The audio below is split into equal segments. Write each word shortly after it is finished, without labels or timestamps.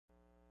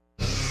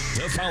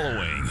The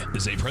following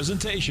is a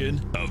presentation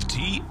of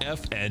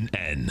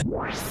TFNN.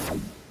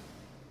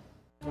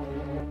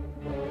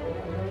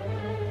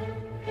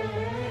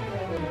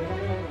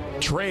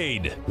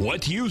 Trade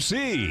what you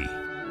see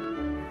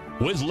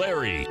with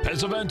Larry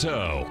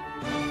Pesavento.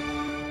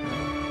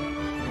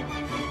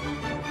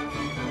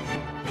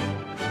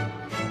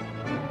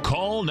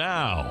 Call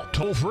now,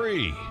 toll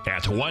free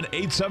at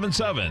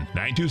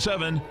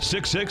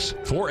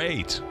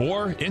 1-877-927-6648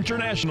 or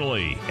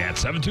internationally at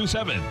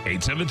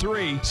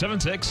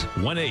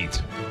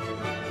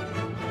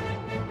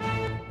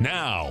 727-873-7618.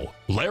 Now,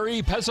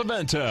 Larry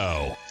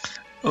Pesavento.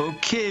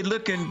 Okay,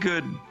 looking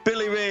good.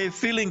 Billy Ray,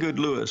 feeling good,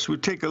 Lewis. We'll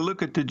take a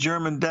look at the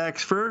German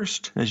DAX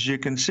first. As you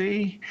can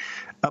see,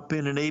 up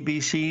in an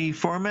ABC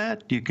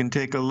format. You can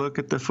take a look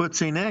at the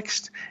FTSE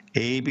next.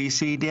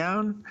 ABC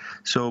down.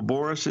 So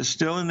Boris is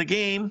still in the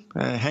game,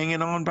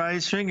 hanging on by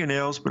his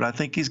fingernails, but I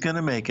think he's going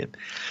to make it.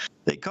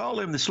 They call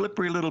him the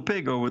slippery little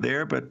pig over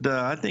there, but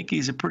I think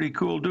he's a pretty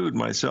cool dude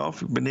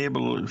myself. Been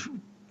able to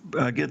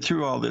get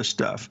through all this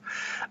stuff.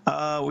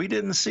 We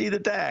didn't see the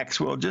DAX.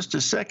 Well, just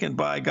a second,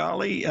 by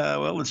golly.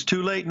 Well, it's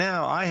too late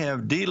now. I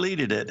have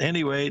deleted it.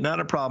 Anyway, not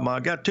a problem.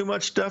 I've got too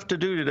much stuff to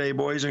do today,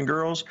 boys and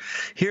girls.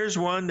 Here's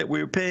one that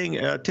we're paying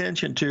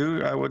attention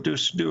to. I will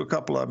just do a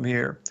couple of them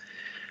here.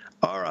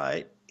 All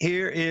right.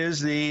 Here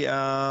is the,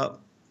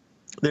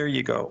 there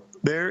you go.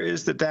 There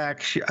is the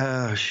DAX.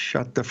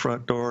 Shut the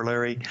front door,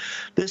 Larry.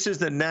 This is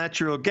the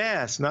natural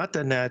gas, not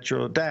the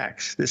natural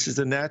DAX. This is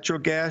the natural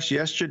gas.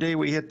 Yesterday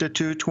we hit the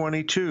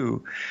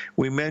 222.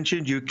 We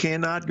mentioned you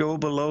cannot go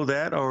below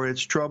that or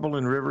it's trouble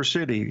in River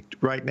City.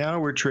 Right now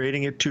we're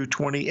trading at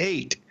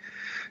 228.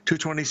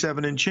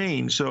 227 and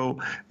change. So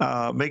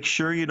make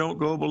sure you don't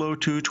go below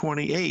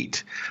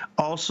 228.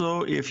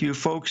 Also, if you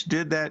folks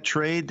did that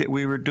trade that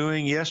we were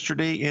doing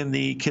yesterday in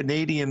the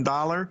Canadian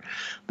dollar,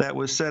 that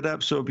was set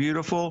up so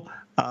beautiful.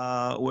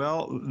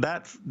 Well,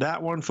 that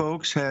one,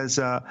 folks, has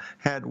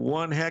had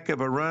one heck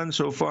of a run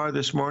so far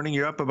this morning.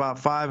 You're up about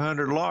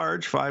 500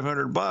 large,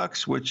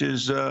 $500, which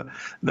is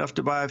enough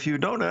to buy a few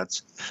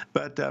donuts.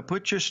 But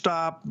put your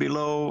stop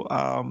below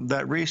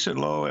that recent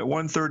low at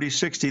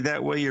 130.60.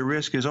 That way, your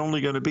risk is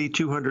only going to be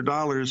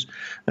 $200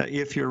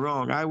 if you're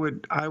wrong. I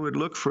would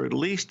look for at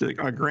least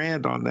a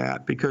grand on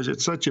that because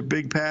it's such a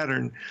big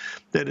pattern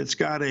that it's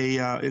got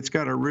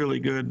a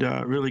really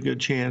good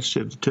chance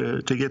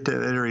to get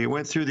that area.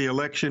 Went through the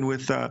election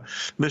with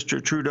Mr.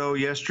 Trudeau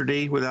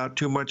yesterday without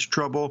too much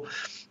trouble.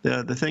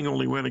 The thing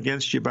only went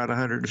against you about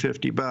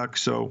 $150.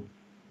 So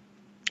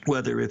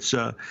whether it's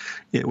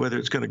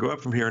going to go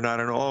up from here or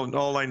not, and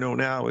all I know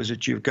now is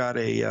that you've got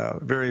a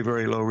very,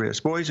 very low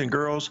risk. Boys and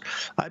girls,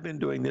 I've been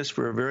doing this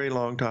for a very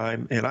long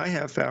time, and I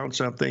have found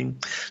something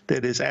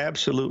that is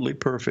absolutely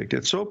perfect.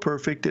 It's so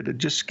perfect that it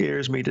just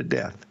scares me to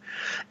death.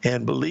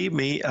 And believe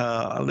me,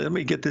 let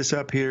me get this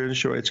up here and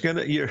show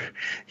you.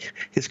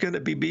 It's going to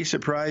be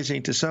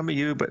surprising to some of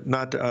you, but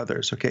not to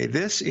others. Okay,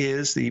 this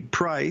is the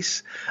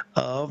price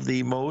of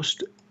the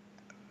most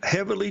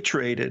heavily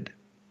traded.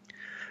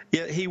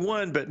 Yeah, he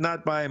won, but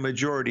not by a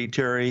majority,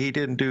 Terry. He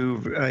didn't do,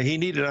 he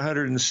needed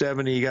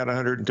 170, he got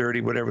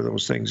 130, whatever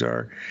those things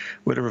are,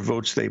 whatever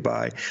votes they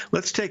buy.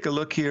 Let's take a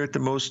look here at the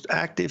most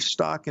active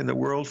stock in the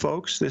world,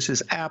 folks. This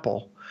is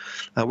Apple.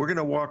 We're going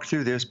to walk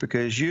through this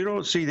because you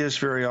don't see this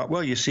very often.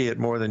 Well, you see it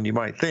more than you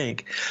might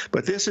think.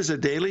 But this is a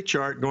daily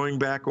chart going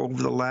back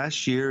over the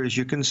last year. As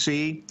you can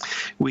see,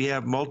 we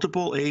have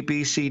multiple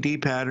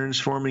ABCD patterns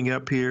forming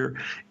up here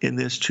in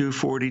this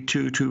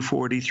 242,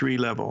 243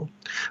 level.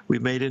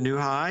 We've made a new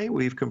high.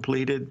 We've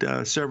completed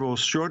several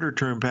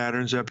shorter-term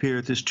patterns up here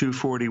at this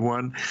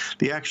 241.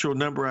 The actual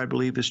number, I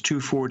believe, is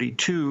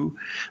 242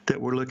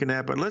 that we're looking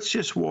at. But let's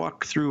just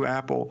walk through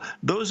Apple.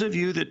 Those of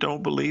you that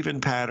don't believe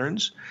in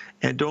patterns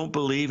and don't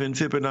believe in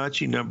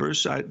Fibonacci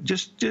numbers,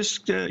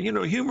 just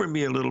humor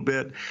me a little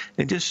bit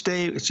and just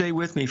stay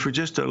with me for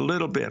just a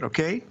little bit,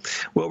 okay?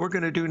 What we're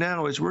going to do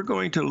now is we're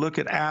going to look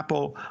at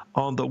Apple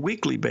on the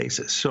weekly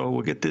basis. So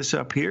we'll get this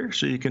up here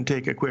so you can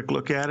take a quick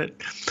look at it.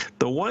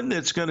 The one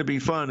that's going to be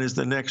fun is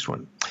the next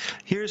one.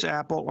 Here's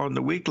Apple on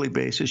the weekly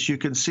basis. You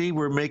can see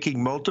we're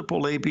making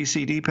multiple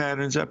ABCD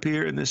patterns up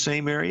here in the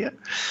same area.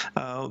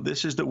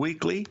 This is the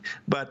weekly,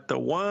 but the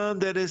one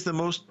that is the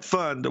most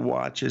fun to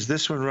watch is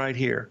this one right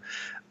here.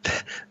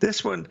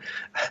 This one,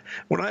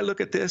 when I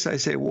look at this, I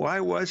say, why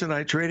wasn't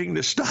I trading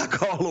the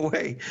stock all the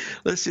way?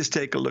 Let's just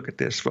take a look at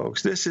this,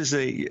 folks. This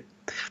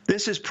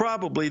is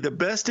probably the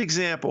best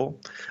example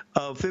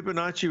of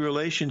Fibonacci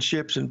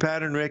relationships and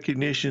pattern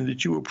recognition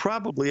that you will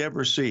probably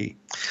ever see.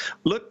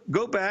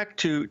 Go back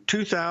to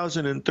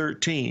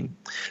 2013.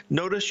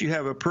 Notice you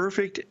have a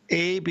perfect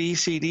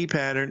ABCD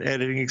pattern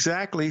at an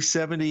exactly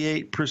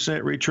 78%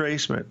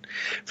 retracement.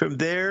 From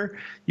there,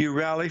 you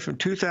rally from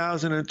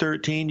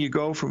 2013. You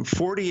go from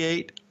 48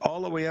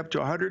 all the way up to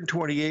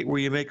 128, where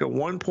you make a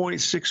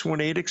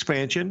 1.618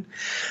 expansion.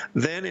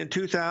 Then in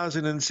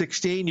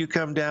 2016, you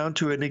come down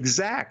to an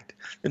exact,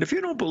 and if you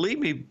don't believe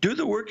me, do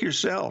the work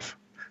yourself.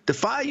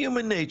 Defy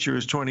human nature,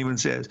 as 21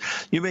 says.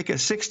 You make a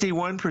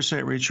 61%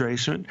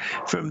 retracement.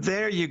 From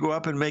there, you go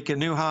up and make a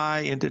new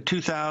high into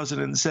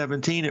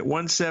 2017 at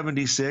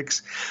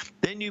 176.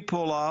 Then you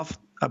pull off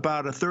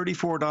about a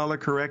 $34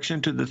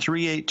 correction to the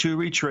 382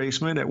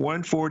 retracement at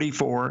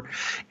 144,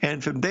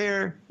 and from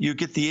there you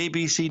get the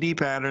ABCD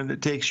pattern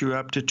that takes you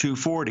up to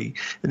 240,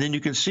 and then you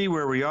can see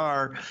where we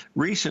are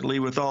recently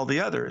with all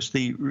the others.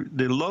 The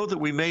low that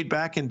we made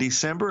back in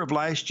December of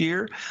last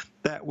year,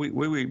 that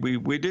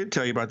we did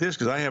tell you about this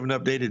because I haven't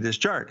updated this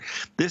chart.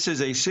 This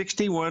is a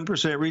 61%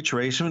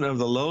 retracement of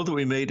the low that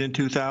we made in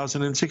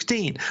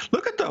 2016.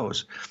 Look at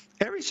those.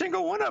 Every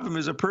single one of them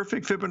is a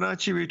perfect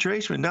Fibonacci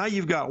retracement. Now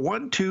you've got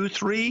 1, 2,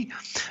 3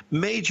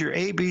 major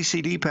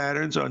ABCD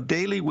patterns on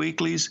daily,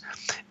 weeklies,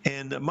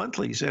 and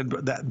monthlies. And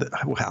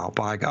well,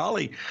 by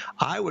golly,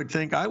 I would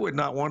think I would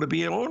not want to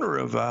be an owner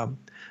of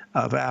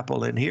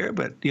Apple in here.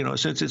 But, you know,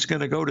 since it's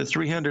going to go to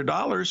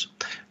 $300,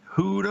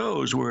 who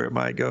knows where it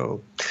might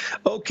go.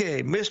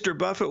 Okay, Mr.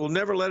 Buffett will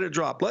never let it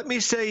drop. Let me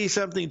say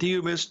something to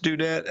you, Ms.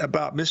 Dudette,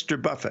 about Mr.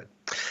 Buffett.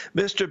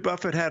 Mr.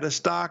 Buffett had a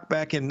stock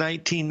back in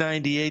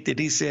 1998 that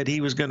he said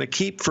he was going to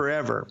keep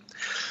forever.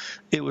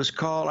 It was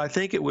called, I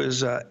think it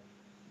was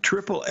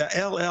triple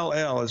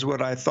LLL is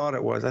what I thought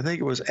it was. I think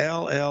it was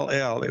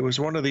LLL. It was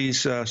one of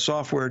these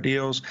software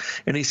deals,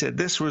 and he said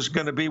this was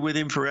going to be with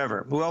him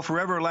forever. Well,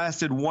 forever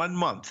lasted 1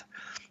 month,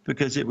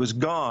 because it was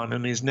gone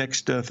in his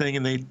next thing,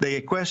 and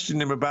they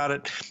questioned him about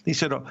it. He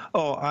said,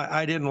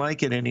 I didn't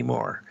like it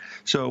anymore.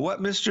 So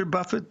what Mr.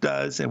 Buffett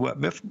does and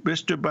what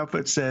Mr.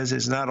 Buffett says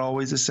is not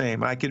always the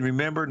same. I can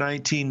remember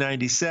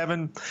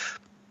 1997.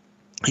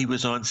 He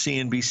was on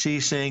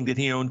CNBC saying that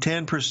he owned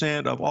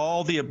 10% of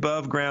all the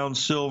above-ground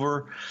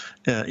silver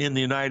in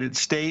the United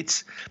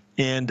States.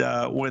 And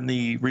when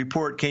the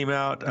report came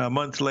out a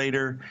month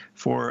later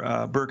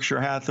for Berkshire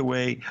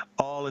Hathaway,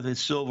 all of his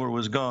silver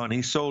was gone.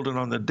 He sold it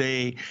on the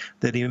day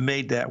that he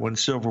made that, when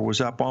silver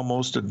was up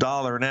almost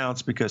 $1 an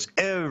ounce, because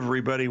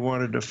everybody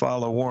wanted to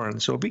follow Warren.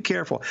 So be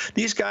careful.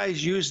 These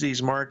guys use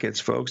these markets,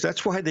 folks.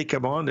 That's why they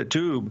come on the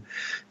tube.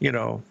 You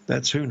know,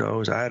 that's who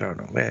knows. I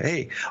don't know.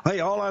 Hey,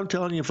 all I'm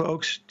telling you,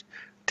 folks,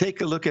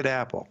 take a look at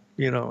Apple.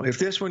 You know, if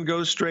this one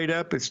goes straight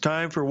up, it's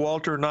time for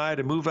Walter and I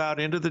to move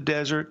out into the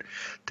desert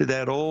to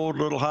that old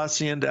little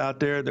hacienda out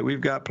there that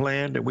we've got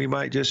planned, and we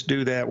might just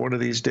do that one of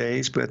these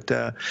days. But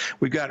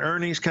we've got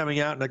earnings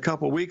coming out in a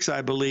couple of weeks,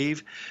 I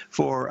believe,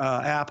 for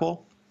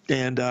Apple.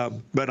 And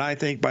but I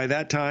think by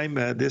that time,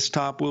 this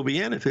top will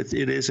be in, if it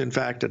is in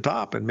fact a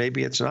top, and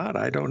maybe it's not.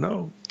 I don't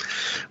know.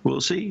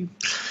 We'll see.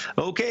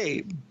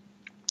 Okay.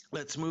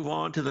 Let's move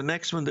on to the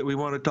next one that we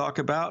want to talk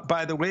about.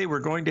 By the way,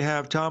 we're going to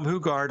have Tom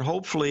Hugard,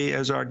 hopefully,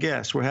 as our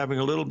guest. We're having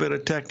a little bit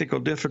of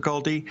technical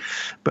difficulty,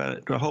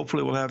 but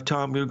hopefully we'll have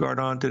Tom Hugard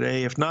on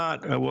today. If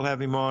not, we'll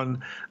have him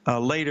on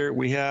later.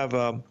 We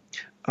have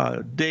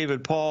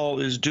David Paul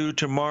is due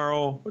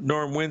tomorrow,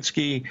 Norm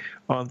Winsky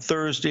on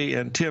Thursday,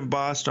 and Tim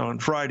Bost on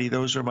Friday.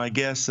 Those are my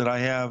guests that I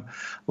have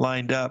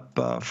lined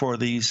up for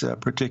these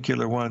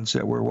particular ones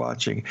that we're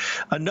watching.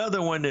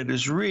 Another one that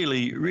is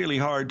really, really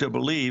hard to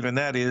believe, and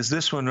that is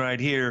this one right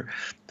here.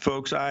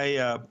 Folks,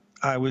 I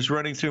was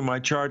running through my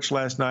charts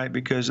last night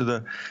because of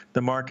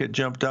the market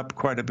jumped up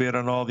quite a bit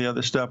on all the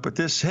other stuff. But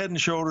this head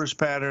and shoulders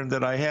pattern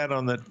that I had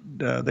on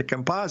the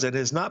composite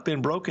has not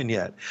been broken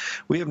yet.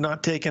 We have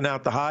not taken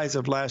out the highs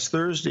of last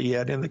Thursday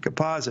yet in the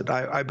composite.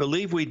 I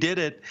believe we did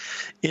it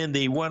in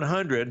the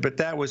 100, but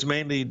that was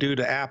mainly due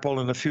to Apple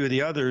and a few of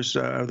the others,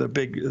 the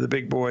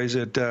big boys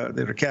that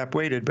are cap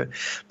weighted. But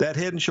that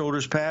head and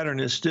shoulders pattern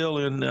is still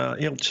in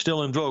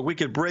vogue. We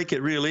could break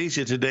it real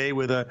easy today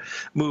with a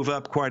move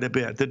up quite a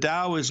bit. The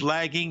Dow is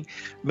lagging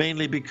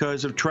mainly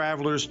because of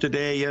travelers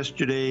today.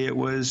 Yesterday it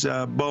was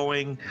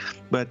Boeing,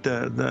 but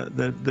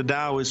the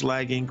Dow is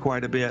lagging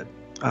quite a bit.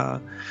 No,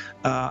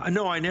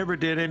 I never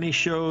did any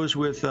shows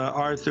with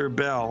Arthur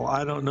Bell.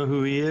 I don't know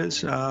who he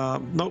is.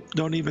 Nope,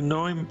 don't even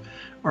know him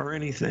or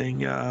anything.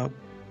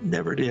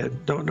 Never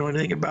did. Don't know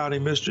anything about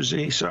him, Mr.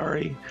 Z.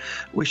 Sorry.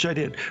 Wish I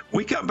did.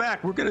 When we come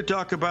back, we're going to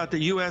talk about the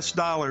U.S.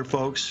 dollar,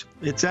 folks.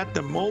 It's at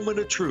the moment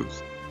of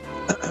truth.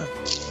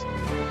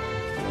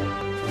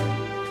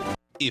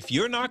 If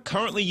you're not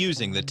currently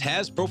using the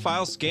TAS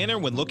Profile Scanner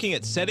when looking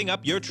at setting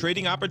up your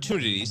trading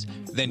opportunities,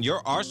 then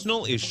your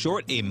arsenal is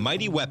short a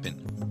mighty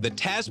weapon. The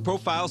TAS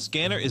Profile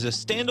Scanner is a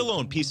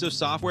standalone piece of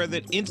software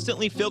that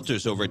instantly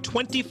filters over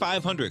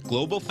 2,500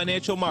 global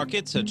financial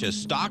markets such as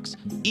stocks,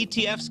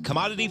 ETFs,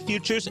 commodity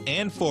futures,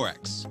 and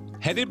Forex.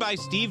 Headed by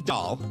Steve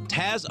Dahl,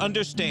 TAS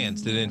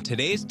understands that in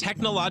today's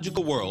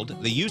technological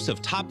world, the use of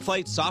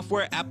top-flight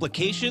software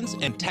applications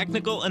and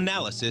technical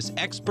analysis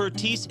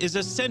expertise is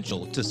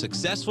essential to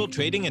successful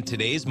trading in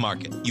today's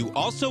market. You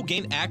also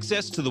gain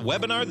access to the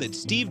webinar that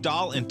Steve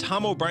Dahl and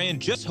Tom O'Brien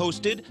just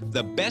hosted,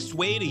 The Best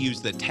Way to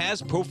Use the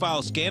TAS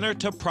Profile Scanner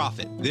to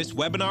Profit. This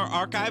webinar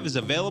archive is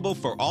available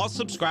for all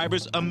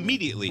subscribers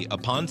immediately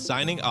upon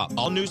signing up.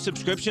 All new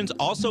subscriptions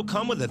also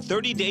come with a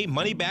 30-day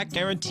money-back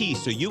guarantee,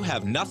 so you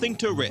have nothing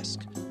to risk.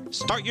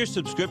 Start your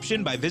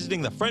subscription by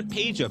visiting the front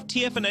page of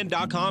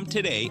TFNN.com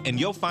today, and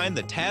you'll find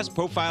the TAS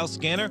Profile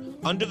Scanner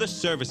under the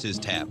Services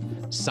tab.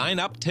 Sign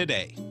up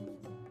today.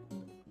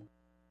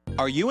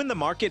 Are you in the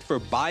market for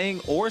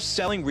buying or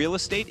selling real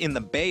estate in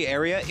the Bay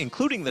Area,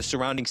 including the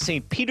surrounding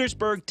St.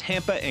 Petersburg,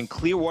 Tampa, and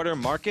Clearwater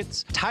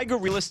markets? Tiger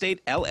Real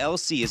Estate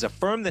LLC is a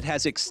firm that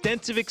has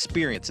extensive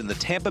experience in the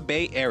Tampa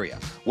Bay area.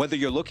 Whether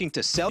you're looking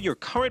to sell your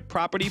current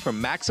property for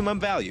maximum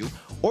value,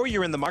 or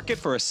you're in the market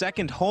for a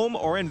second home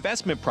or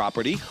investment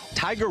property,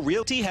 Tiger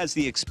Realty has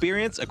the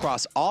experience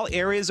across all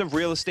areas of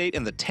real estate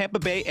in the Tampa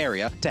Bay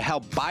area to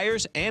help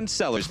buyers and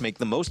sellers make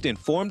the most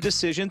informed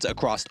decisions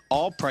across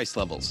all price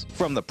levels.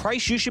 From the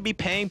price you should be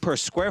paying per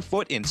square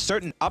foot in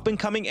certain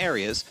up-and-coming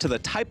areas to the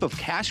type of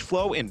cash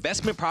flow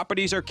investment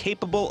properties are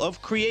capable of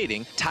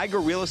creating, Tiger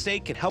Real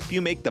Estate can help you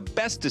make the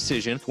best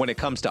decision when it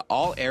comes to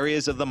all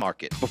areas of the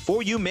market.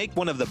 Before you make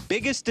one of the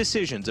biggest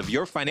decisions of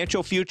your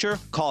financial future,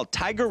 call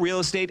Tiger Real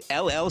Estate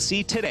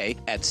LLC today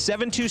at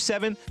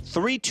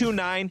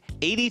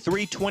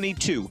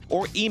 727-329-8322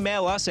 or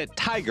email us at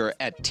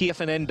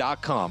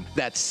tiger@tfnn.com.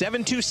 That's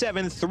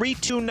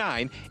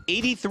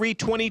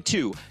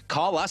 727-329-8322.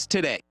 Call us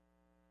today.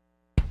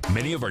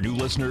 Many of our new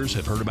listeners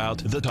have heard about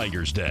The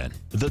Tiger's Den.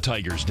 The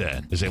Tiger's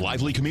Den is a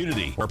lively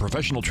community where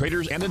professional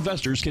traders and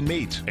investors can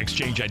meet,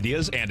 exchange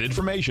ideas and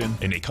information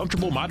in a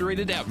comfortable,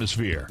 moderated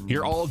atmosphere.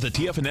 Hear all of the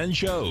TFNN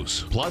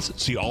shows, plus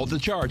see all of the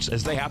charts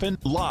as they happen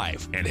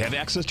live and have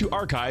access to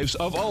archives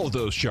of all of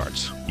those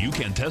charts. You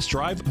can test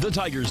drive The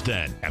Tiger's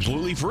Den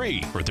absolutely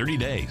free for 30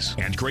 days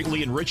and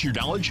greatly enrich your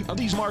knowledge of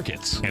these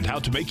markets and how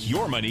to make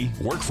your money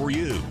work for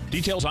you.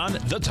 Details on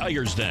The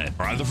Tiger's Den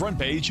are on the front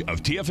page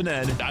of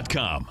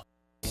TFNN.com.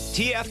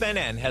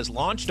 TFNN has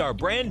launched our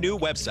brand new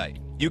website.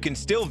 You can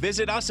still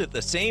visit us at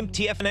the same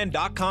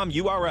TFNN.com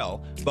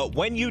URL, but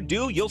when you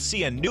do, you'll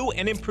see a new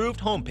and improved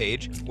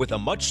homepage with a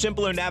much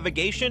simpler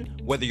navigation,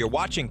 whether you're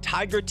watching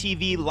Tiger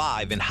TV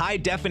live in high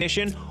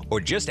definition or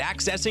just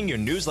accessing your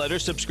newsletter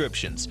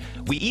subscriptions.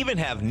 We even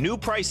have new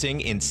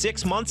pricing in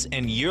 6 months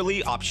and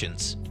yearly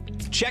options.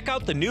 Check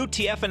out the new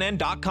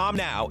TFNN.com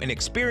now and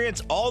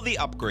experience all the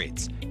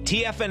upgrades.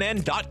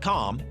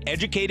 TFNN.com,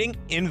 educating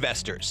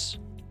investors.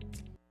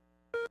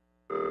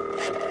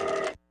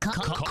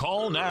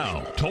 Call now,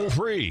 toll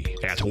free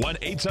at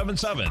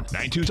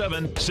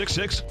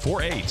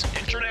 1-877-927-6648.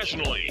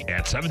 Internationally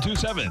at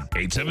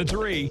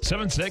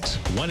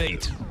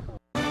 727-873-7618.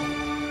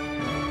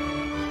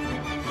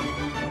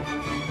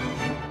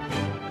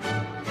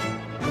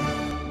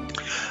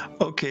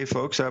 Okay,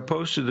 folks, I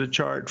posted a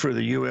chart for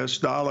the U.S.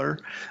 dollar.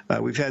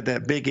 We've had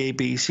that big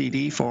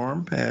ABCD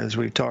form, as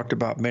we've talked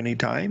about many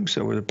times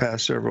over the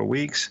past several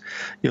weeks.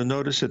 You'll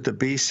notice that the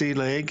BC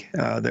leg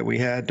that we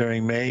had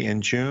during May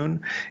and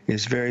June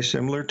is very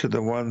similar to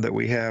the one that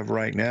we have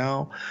right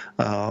now.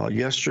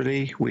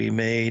 Yesterday, we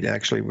made,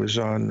 actually was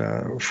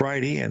on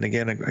Friday, and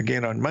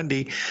again on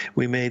Monday,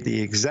 we made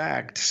the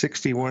exact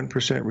 61%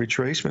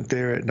 retracement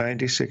there at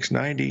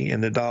 96.90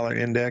 in the dollar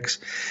index,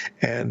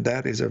 and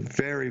that is a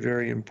very,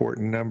 very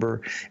important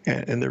number.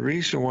 And the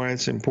reason why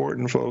it's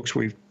important, folks,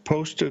 we've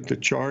posted the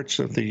charts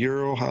of the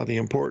euro, how the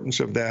importance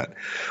of that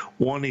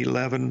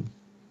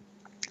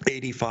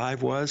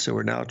 111.85 was, so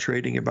we're now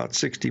trading about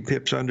 60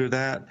 pips under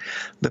that.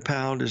 The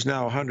pound is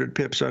now 100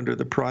 pips under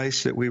the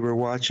price that we were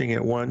watching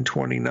at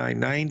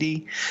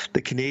 129.90.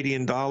 The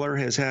Canadian dollar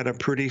has had a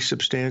pretty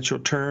substantial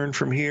turn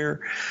from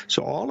here.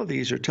 So all of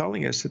these are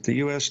telling us that the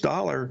U.S.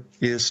 dollar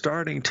is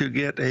starting to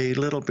get a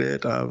little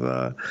bit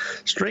of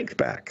strength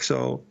back.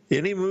 So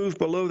any move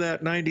below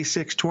that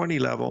 96.20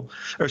 level,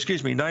 or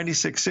excuse me,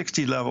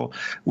 96.60 level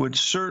would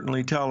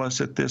certainly tell us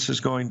that this is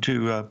going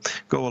to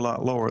go a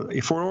lot lower.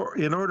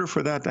 In order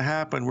for that to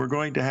happen, we're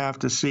going to have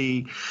to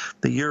see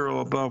the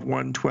euro above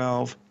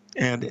 112.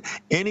 And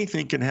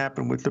anything can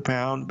happen with the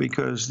pound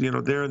because,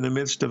 they're in the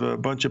midst of a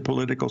bunch of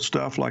political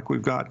stuff like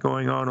we've got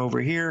going on over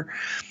here.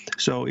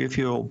 So if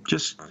you'll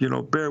just,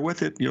 bear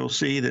with it, you'll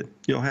see that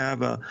you'll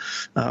have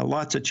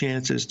lots of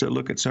chances to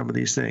look at some of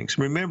these things.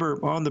 Remember,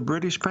 on the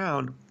British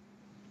pound,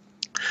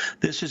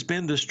 this has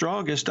been the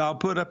strongest. I'll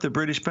put up the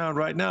British pound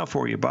right now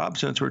for you, Bob,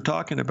 since we're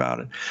talking about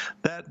it.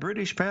 That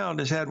British pound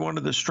has had one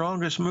of the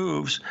strongest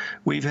moves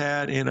we've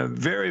had in a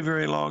very,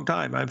 very long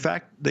time. In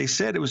fact, they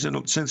said it was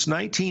since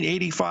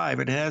 1985.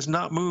 It has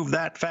not moved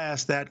that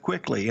fast, that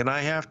quickly. And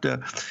I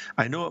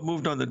know it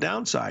moved on the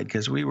downside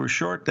because we were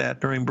short that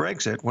during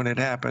Brexit when it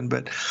happened.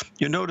 But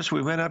you notice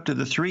we went up to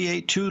the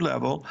 382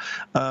 level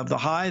of the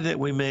high that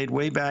we made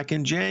way back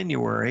in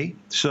January.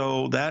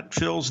 So that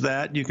fills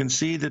that. You can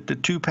see that the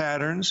two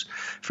patterns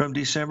from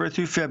December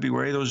through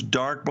February, those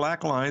dark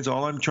black lines,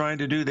 all I'm trying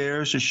to do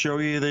there is to show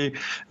you the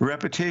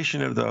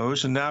repetition of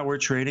those. And now we're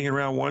trading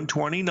around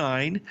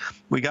 129.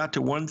 We got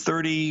to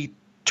 132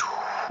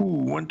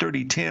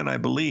 130.10, I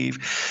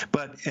believe.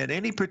 But at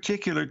any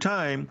particular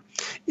time,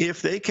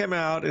 if they come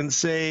out and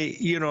say,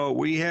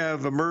 we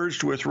have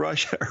merged with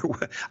Russia,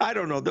 I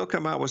don't know, they'll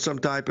come out with some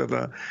type of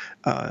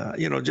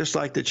just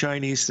like the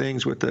Chinese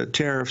things with the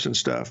tariffs and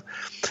stuff.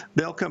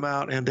 They'll come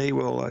out and they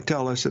will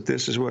tell us that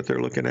this is what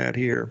they're looking at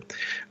here.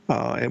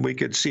 And we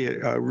could see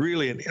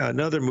really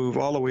another move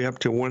all the way up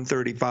to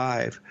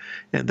 135.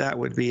 And that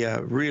would be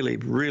a really,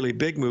 really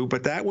big move.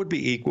 But that would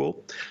be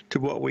equal to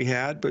what we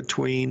had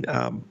between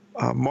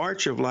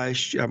March of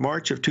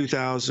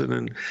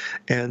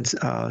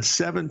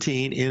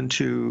 2017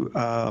 into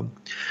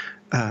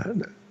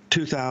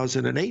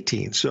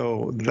 2018.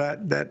 So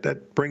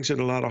that brings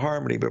in a lot of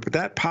harmony. But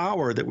that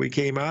power that we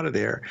came out of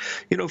there,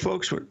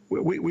 folks,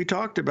 we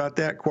talked about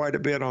that quite a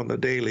bit on the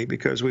daily,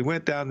 because we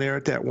went down there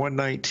at that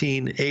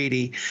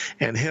 119.80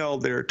 and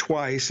held there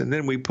twice, and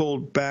then we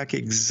pulled back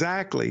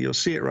exactly, you'll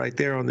see it right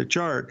there on the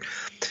chart,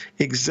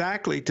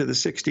 exactly to the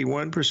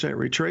 61%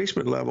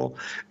 retracement level.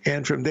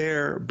 And from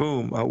there,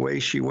 boom,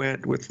 away she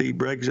went with the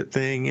Brexit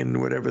thing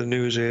and whatever the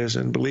news is.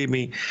 And believe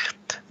me,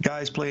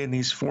 guys playing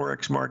these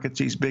Forex markets,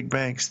 these big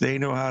banks, they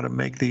know how to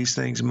make these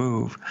things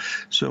move.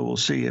 So we'll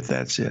see if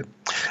that's it.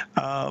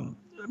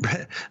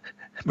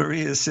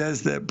 Maria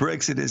says that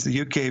Brexit is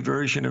the UK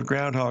version of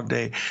Groundhog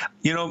Day.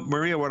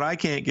 Maria, what I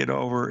can't get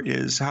over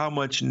is how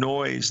much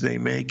noise they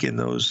make in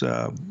those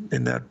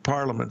in that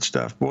Parliament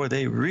stuff. Boy,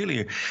 they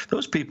really,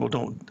 those people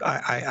don't.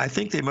 I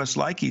think they must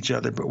like each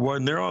other, but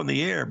when they're on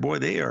the air, boy,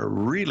 they are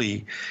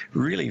really,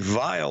 really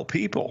vile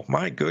people.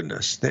 My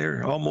goodness,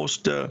 they're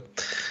almost a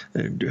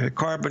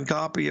carbon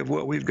copy of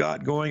what we've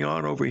got going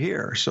on over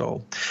here.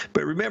 So,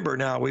 but remember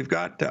now, we've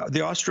got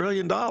the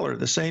Australian dollar,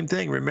 the same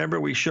thing.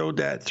 Remember, we showed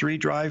that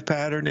 3-drive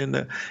pattern in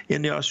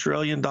the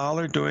Australian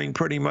dollar doing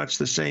pretty much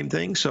the same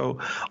thing. So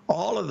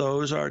all of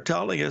those are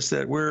telling us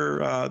that we're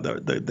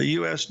the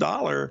U.S.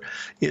 dollar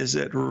is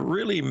at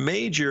really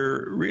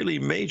major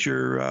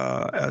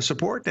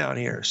support down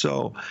here.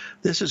 So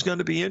this is going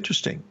to be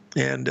interesting.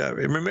 And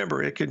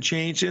remember, it can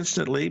change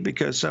instantly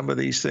because some of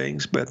these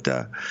things, but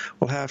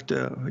we'll have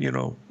to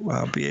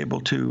be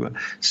able to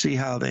see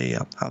how they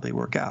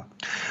work out.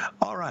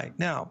 All right,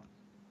 now.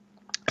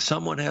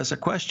 Someone has a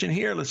question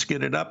here. Let's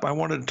get it up. I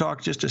wanted to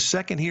talk just a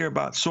second here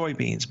about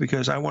soybeans,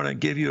 because I want to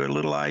give you a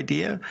little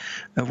idea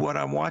of what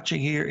I'm watching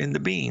here in the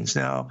beans.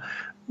 Now,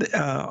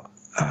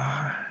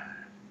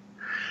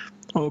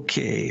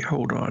 okay,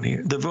 hold on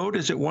here. The vote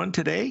is at 1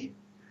 today?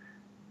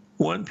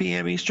 1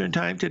 p.m. Eastern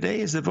time today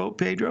is the vote,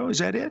 Pedro? Is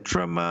that it?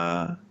 From,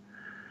 oh,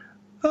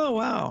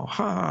 wow.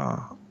 Huh.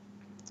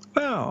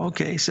 Well,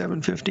 okay,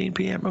 7:15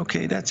 p.m.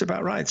 Okay, that's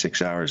about right.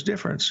 6 hours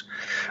difference.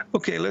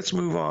 Okay, let's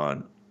move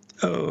on.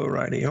 Oh,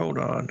 righty, hold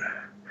on.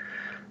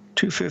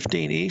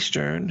 2:15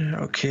 Eastern.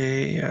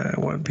 Okay,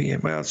 1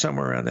 p.m. Well,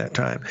 somewhere around that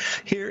time.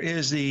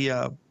 Here's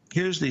the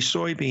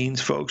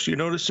soybeans, folks. You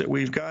notice that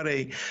we've got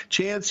a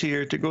chance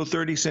here to go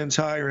 30 cents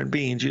higher in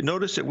beans. You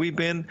notice that we've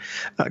been,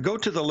 go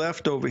to the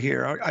left over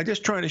here. I'm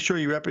just trying to show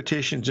you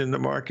repetitions in the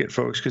market,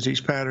 folks, because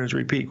these patterns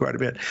repeat quite a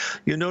bit.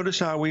 You notice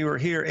how we were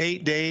here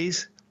 8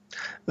 days.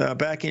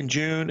 Back in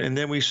June, and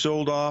then we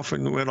sold off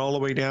and went all the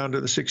way down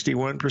to the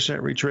 61%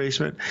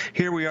 retracement.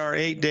 Here we are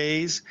 8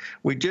 days.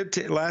 We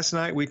did last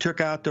night, we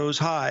took out those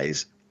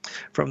highs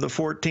from the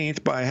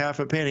 14th by half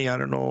a penny. I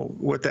don't know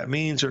what that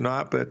means or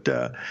not, but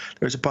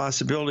there's a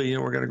possibility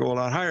we're going to go a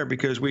lot higher,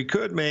 because we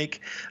could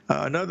make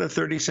another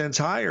 30 cents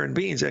higher in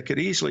beans. That could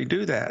easily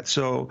do that.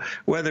 So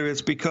whether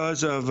it's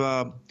because of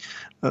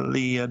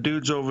the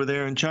dudes over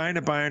there in China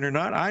buying or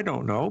not, I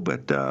don't know,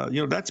 but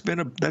that's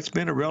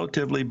been a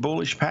relatively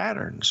bullish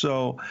pattern.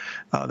 So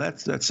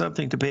that's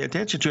something to pay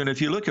attention to. And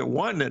if you look at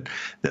one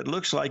that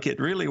looks like it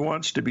really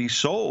wants to be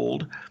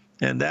sold,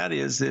 and that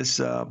is this.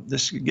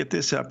 Get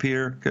this up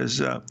here,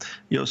 because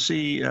you'll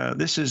see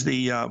this is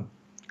the.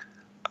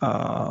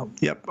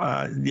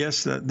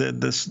 Yes,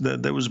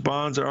 those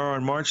bonds are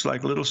on March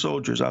like little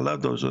soldiers. I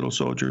love those little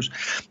soldiers.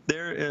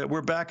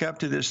 We're back up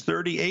to this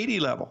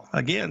 30.80 level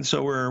again.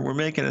 So we're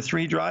making a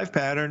 3-drive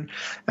pattern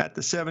at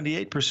the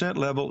 78%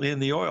 level in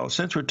the oil.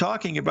 Since we're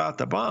talking about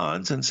the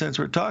bonds, and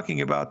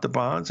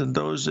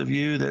those of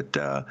you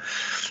that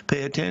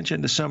pay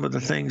attention to some of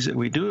the things that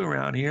we do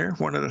around here,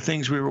 one of the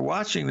things we were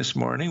watching this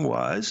morning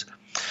was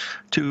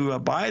to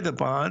buy the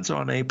bonds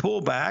on a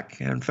pullback.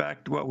 In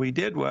fact, what we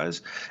did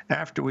was,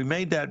 after we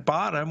made that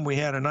bottom, we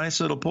had a nice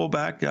little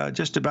pullback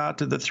just about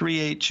to the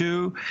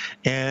 382,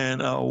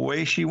 and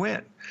away she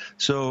went.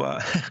 So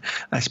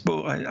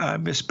I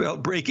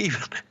misspelled break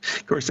even.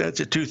 Of course,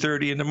 that's at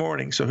 2:30 in the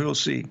morning, so we'll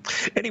see.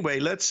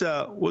 Anyway,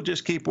 we'll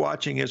just keep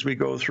watching as we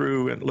go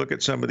through and look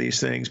at some of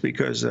these things,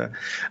 because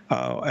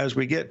as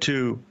we get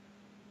to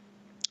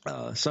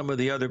some of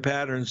the other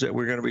patterns that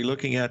we're going to be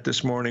looking at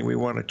this morning, we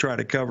want to try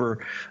to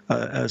cover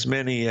as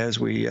many as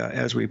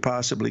we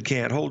possibly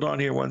can. Hold on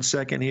here 1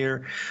 second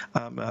here.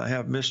 I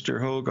have Mr.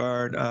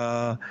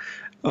 Hogard.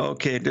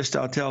 Okay,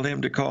 I'll tell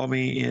him to call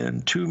me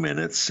in 2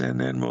 minutes, and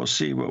then we'll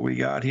see what we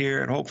got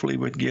here, and hopefully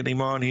we can get him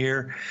on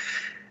here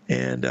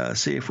and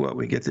see if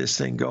we get this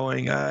thing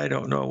going. I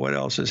don't know what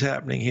else is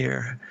happening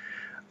here.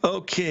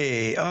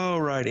 Okay,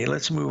 all righty.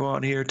 Let's move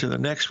on here to the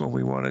next one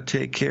we want to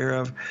take care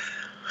of.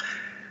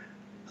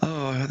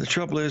 Oh, the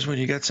trouble is when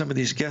you got some of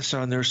these guests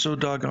on, they're so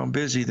doggone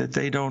busy that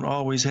they don't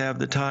always have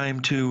the time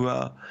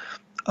to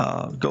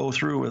go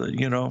through with it.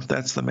 You know,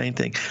 that's the main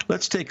thing.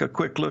 Let's take a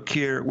quick look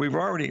here.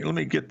 Let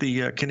me get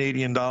the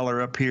Canadian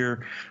dollar up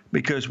here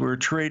because we're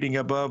trading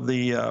above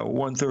the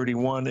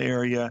 131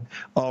 area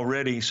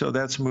already. So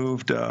that's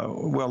moved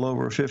well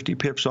over 50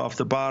 pips off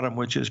the bottom,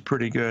 which is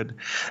pretty good.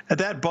 And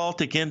that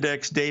Baltic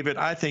index, David,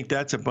 I think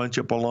that's a bunch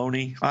of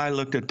baloney. I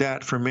looked at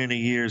that for many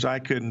years. I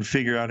couldn't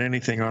figure out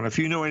anything on it. If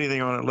you know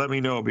anything on it, let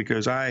me know,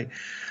 because I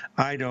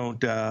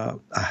don't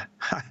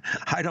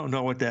I don't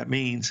know what that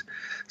means.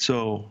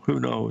 So who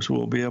knows?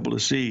 We'll be able to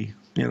see.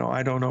 You know,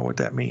 I don't know what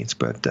that means,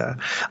 but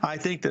I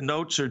think the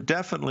notes are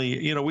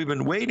definitely, you know, we've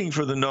been waiting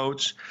for the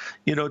notes,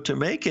 you know, to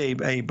make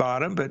a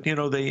bottom, but, you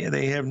know,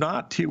 they have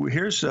not.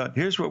 Here's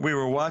what we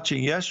were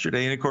watching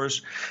yesterday. And of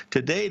course,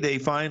 today they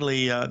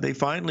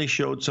finally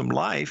showed some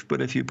life. But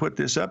if you put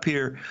this up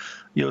here,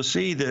 you'll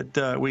see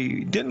that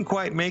we didn't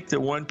quite make the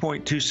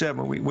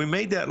 1.27. We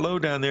made that low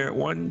down there at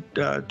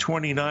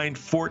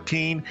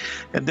 129.14,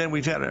 and then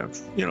we've had a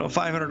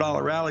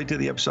 $500 rally to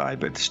the upside,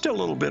 but still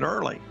a little bit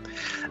early.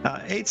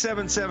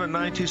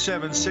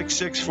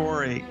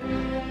 877-927-6648.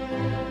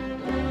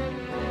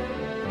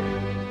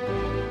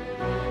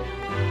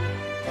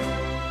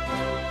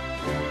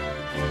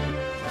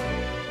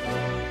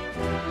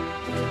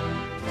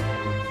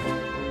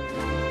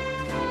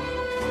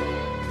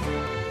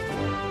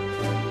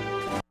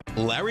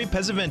 Larry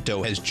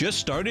Pesavento has just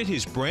started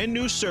his brand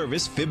new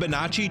service,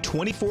 Fibonacci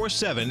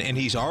 24/7, and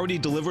he's already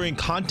delivering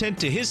content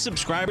to his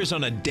subscribers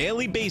on a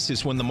daily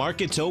basis when the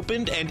market's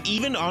opened and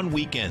even on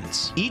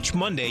weekends. Each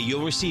Monday,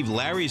 you'll receive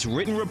Larry's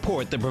written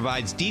report that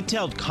provides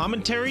detailed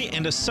commentary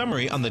and a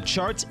summary on the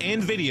charts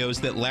and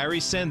videos that Larry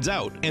sends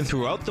out. And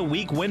throughout the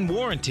week, when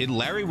warranted,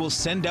 Larry will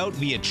send out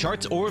via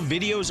charts or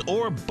videos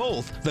or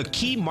both the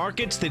key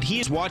markets that he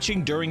is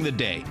watching during the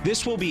day.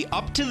 This will be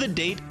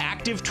up-to-the-date,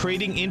 active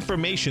trading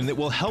information that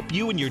will help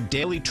you in your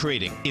daily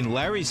trading. In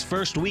Larry's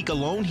first week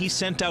alone, he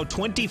sent out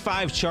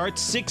 25 charts,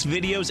 6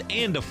 videos,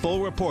 and a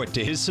full report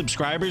to his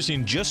subscribers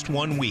in just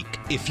 1 week.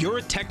 If you're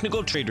a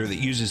technical trader that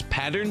uses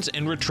patterns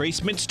and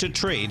retracements to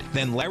trade,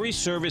 then Larry's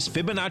service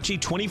Fibonacci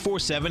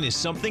 24/7 is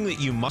something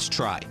that you must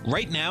try.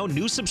 Right now,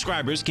 new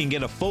subscribers can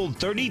get a full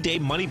 30-day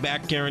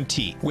money-back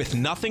guarantee. With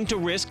nothing to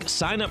risk,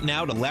 sign up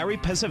now to Larry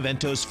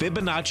Pesavento's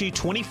Fibonacci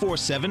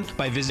 24/7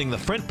 by visiting the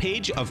front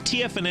page of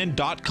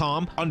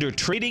TFNN.com under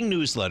Trading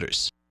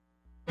Newsletters.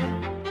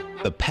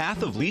 The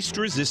Path of Least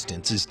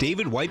Resistance is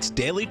David White's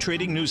daily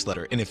trading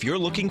newsletter, and if you're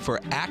looking for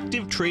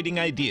active trading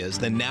ideas,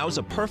 then now's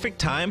a perfect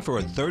time for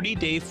a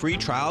 30-day free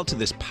trial to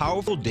this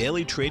powerful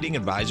daily trading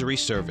advisory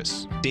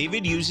service.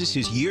 David uses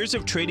his years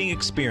of trading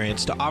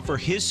experience to offer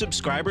his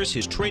subscribers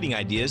his trading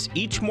ideas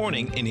each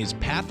morning in his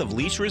Path of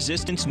Least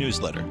Resistance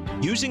newsletter.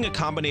 Using a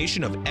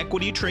combination of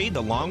equity trades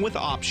along with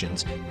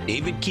options,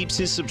 David keeps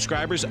his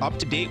subscribers up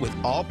to date with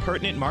all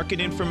pertinent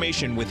market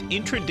information with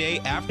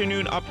intraday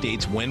afternoon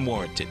updates when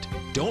warranted.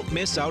 Don't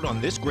miss out on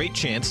this great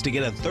chance to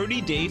get a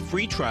 30-day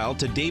free trial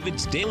to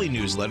David's daily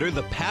newsletter,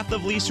 The Path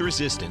of Least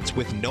Resistance,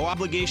 with no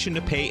obligation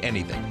to pay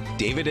anything.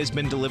 David has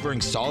been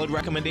delivering solid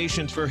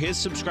recommendations for his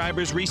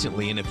subscribers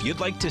recently, and if you'd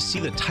like to see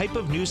the type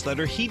of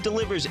newsletter he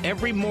delivers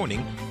every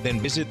morning, then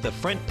visit the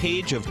front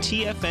page of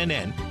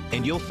TFNN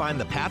and you'll find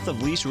The Path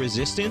of Least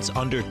Resistance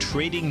under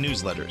Trading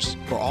Newsletters.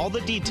 For all the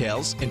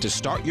details and to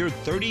start your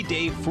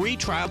 30-day free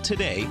trial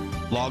today,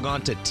 log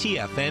on to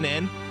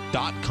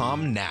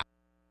TFNN.com now.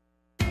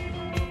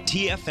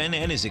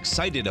 TFNN is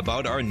excited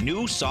about our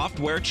new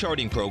software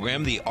charting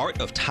program, The Art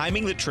of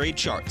Timing the Trade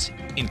Charts.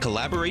 In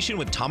collaboration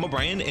with Tom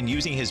O'Brien and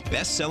using his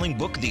best-selling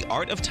book, The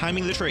Art of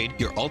Timing the Trade,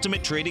 Your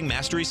Ultimate Trading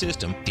Mastery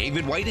System,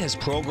 David White has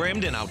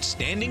programmed an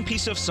outstanding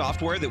piece of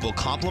software that will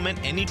complement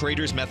any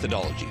trader's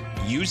methodology.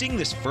 Using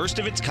this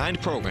first-of-its-kind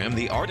program,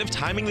 The Art of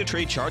Timing the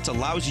Trade Charts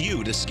allows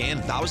you to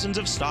scan thousands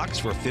of stocks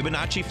for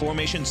Fibonacci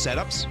formation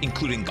setups,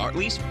 including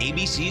Gartleys,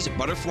 ABCs,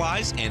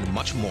 butterflies, and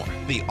much more.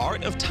 The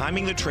Art of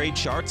Timing the Trade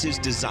Charts is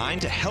designed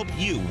to help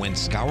you when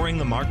scouring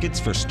the markets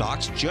for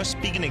stocks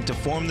just beginning to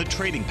form the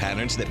trading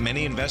patterns that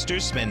many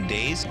investors spend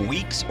days,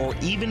 weeks, or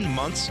even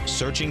months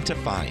searching to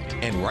find.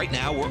 And right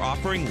now, we're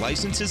offering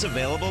licenses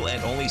available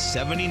at only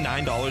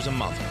 $79 a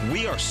month.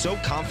 We are so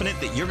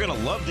confident that you're going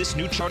to love this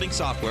new charting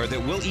software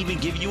that will even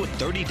give you a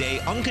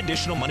 30-day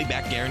unconditional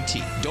money-back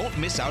guarantee. Don't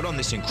miss out on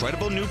this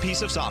incredible new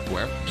piece of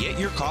software. Get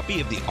your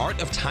copy of The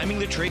Art of Timing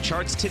the Trade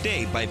Charts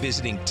today by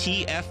visiting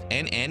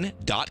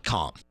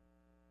TFNN.com.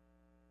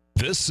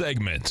 This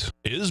segment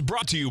is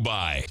brought to you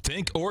by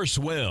Think or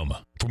Swim.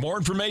 For more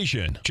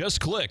information,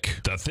 just click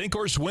the Think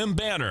or Swim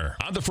banner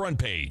on the front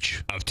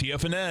page of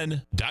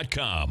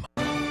TFNN.com.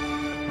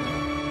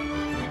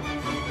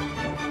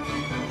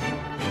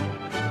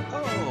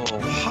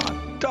 Oh,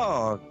 hot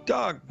dog.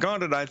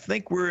 Doggone it. I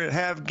think we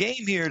have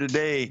game here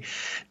today.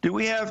 Do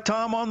we have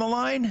Tom on the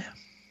line?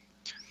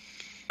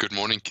 Good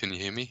morning. Can you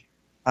hear me?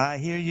 I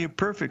hear you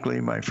perfectly,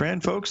 my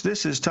friend. Folks,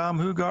 this is Tom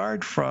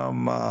Hugard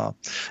from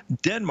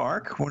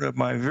Denmark, one of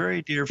my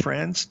very dear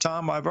friends.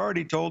 Tom, I've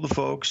already told the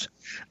folks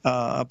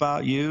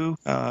about you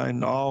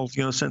and all,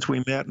 since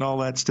we met and all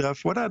that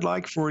stuff. What I'd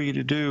like for you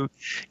to do,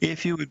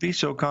 if you would be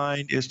so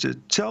kind, is to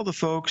tell the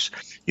folks,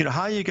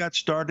 how you got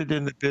started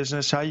in the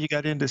business, how you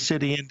got into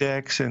City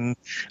Index, and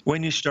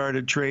when you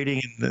started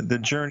trading and the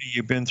journey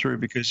you've been through,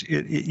 because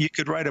you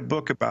could write a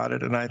book about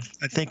it. And I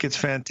think it's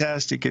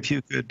fantastic if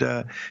you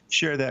could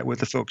share that with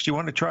the folks. Do you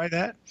want to try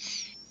that?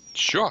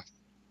 Sure.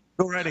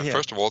 Go right ahead.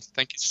 First of all,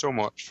 thank you so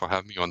much for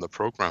having me on the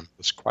program.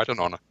 It's quite an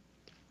honor.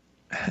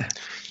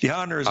 The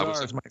honor is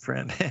ours, my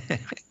friend.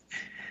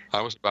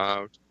 I was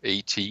about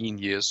 18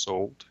 years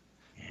old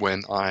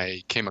when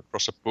I came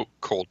across a book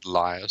called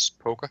Liar's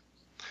Poker.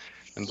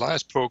 And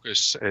Liar's Poker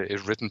is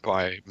written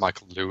by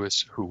Michael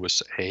Lewis, who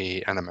was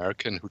an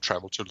American who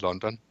traveled to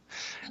London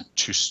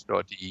to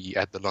study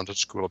at the London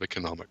School of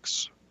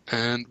Economics.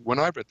 And when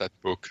I read that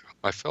book,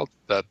 I felt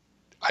that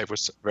I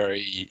was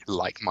very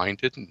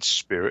like-minded in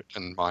spirit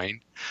and mind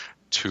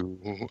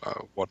to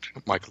what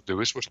Michael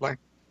Lewis was like.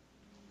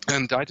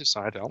 And I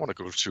decided I want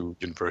to go to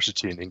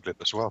university in England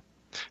as well.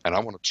 And I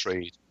want to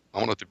trade. I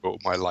want to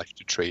devote my life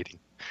to trading.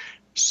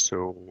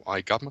 So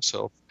I got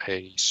myself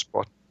a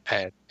spot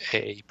at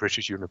a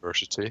British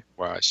university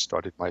where I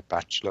studied my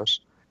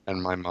bachelor's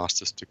and my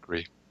master's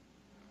degree.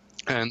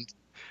 And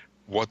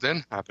what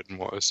then happened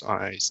was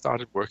I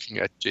started working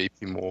at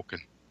JP Morgan,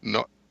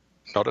 not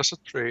as a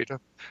trader,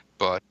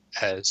 but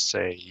as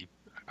I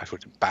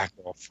put in back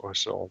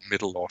office or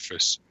middle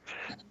office.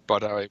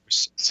 But I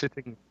was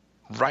sitting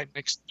right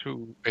next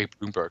to a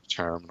Bloomberg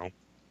terminal.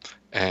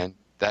 And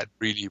that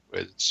really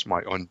was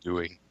my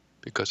undoing,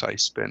 because I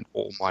spent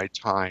all my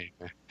time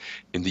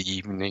in the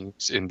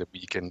evenings, in the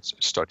weekends,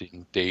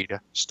 studying data,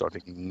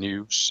 studying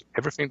news,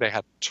 everything they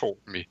had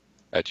taught me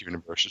at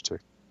university.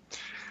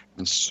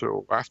 And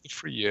so after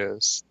 3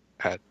 years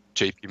at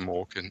JP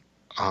Morgan,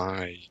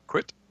 I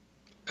quit,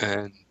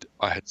 and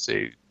I had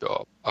saved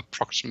up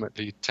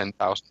approximately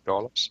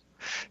 $10,000,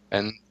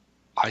 and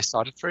I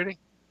started trading.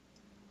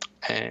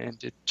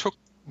 And it took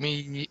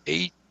me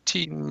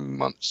 18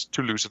 months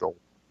to lose it all.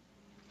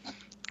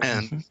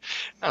 And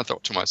I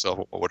thought to myself,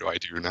 well, what do I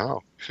do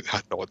now? I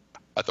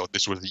thought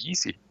this was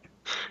easy.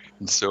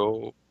 And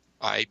so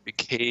I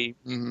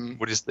became,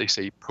 what is they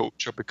say,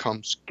 poacher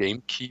becomes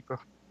gatekeeper.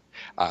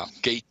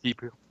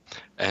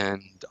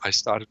 And I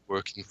started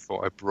working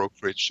for a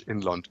brokerage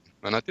in London.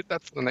 And I did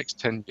that for the next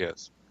 10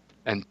 years.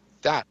 And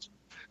that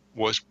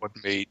was what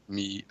made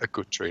me a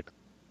good trader.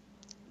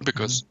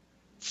 Because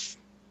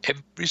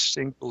every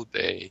single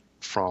day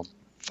from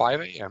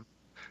 5 a.m.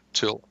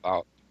 till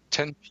about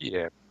 10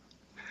 p.m.,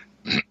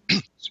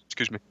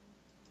 excuse me,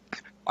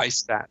 I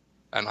sat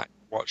and I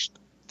watched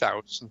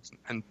thousands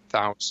and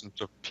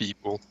thousands of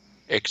people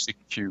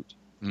execute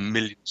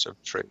millions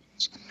of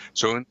trades.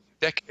 So in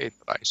the decade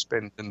that I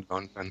spent in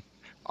London,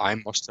 I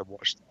must have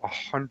watched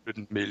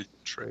 100 million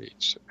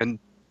trades. And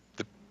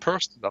the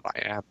person that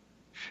I am,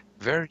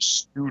 very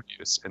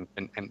studious and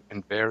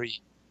very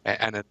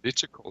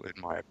analytical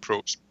in my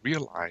approach,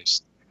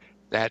 realized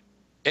that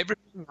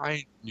everything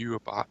I knew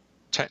about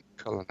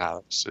technical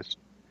analysis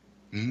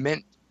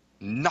meant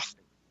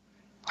nothing.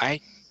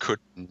 I could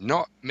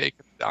not make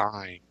a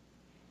dime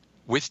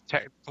with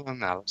technical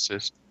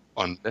analysis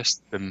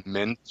unless the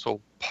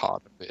mental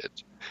part of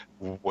it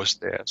was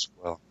there as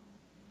well.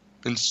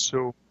 And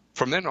so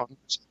from then on,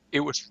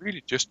 it was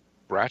really just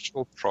a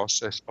gradual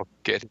process of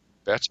getting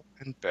better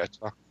and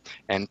better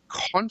and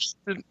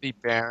constantly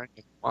bearing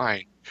in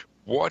mind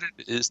what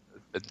it is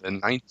that the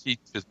 90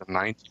 to the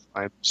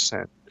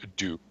 95%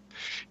 do.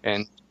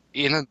 And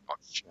in a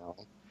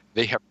nutshell,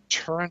 they have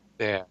turned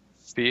their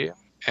fear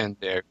and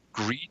their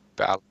greed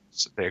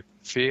balance, their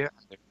fear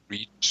and their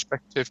greed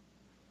perspective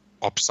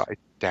upside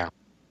down.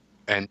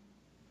 And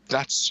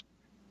that's,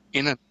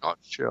 in a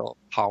nutshell,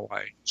 how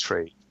I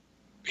trade.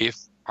 If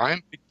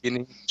I'm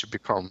beginning to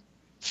become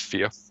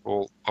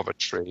fearful of a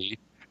trade,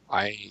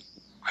 I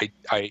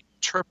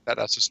interpret that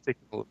as a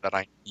signal that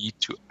I need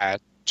to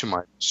add to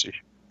my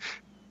position.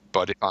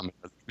 But if I'm in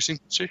a losing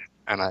position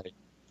and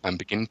I'm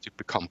beginning to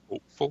become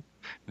hopeful,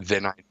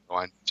 then I know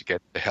I need to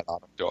get the hell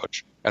out of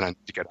Dodge, and I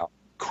need to get out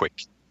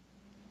quick.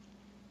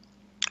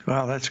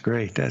 Wow, that's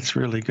great. That's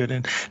really good.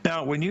 And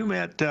now, when you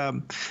met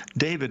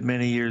David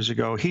many years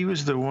ago, he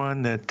was the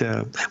one that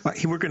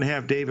we're going to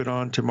have David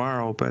on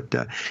tomorrow. But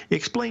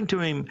explain to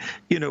him,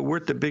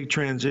 what the big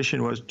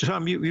transition was.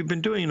 Tom, you've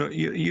been doing,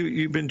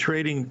 you've been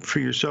trading for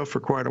yourself for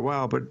quite a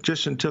while, but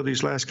just until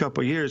these last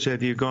couple of years,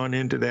 have you gone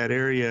into that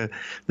area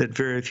that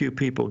very few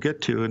people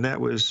get to? And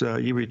that was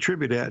you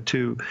attribute that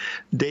to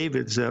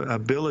David's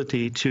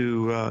ability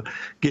to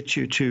get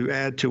you to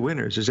add to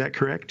winners. Is that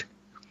correct?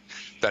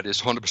 That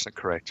is 100%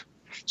 correct.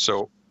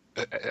 So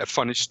a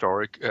funny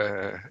story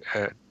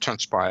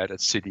transpired at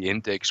City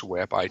Index,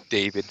 whereby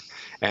David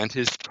and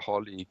his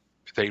colleague,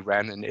 they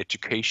ran an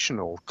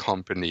educational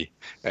company,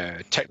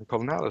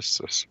 technical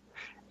analysis.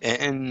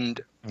 And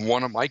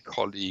one of my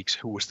colleagues,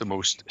 who was the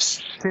most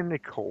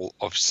cynical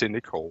of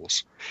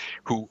cynicals,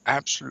 who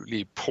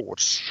absolutely poured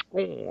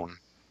scorn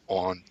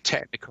on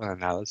technical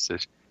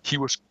analysis, he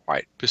was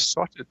quite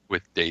besotted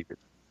with David.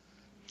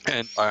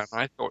 And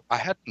I thought, I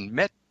hadn't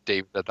met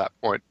David at that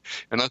point,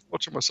 and I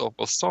thought to myself,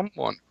 well,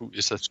 someone who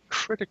is as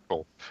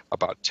critical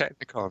about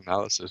technical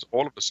analysis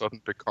all of a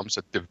sudden becomes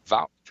a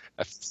devout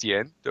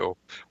aficionado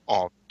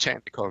of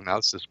technical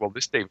analysis. Well,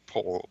 this David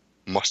Paul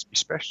must be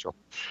special.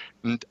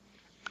 And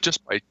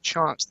just by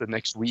chance, the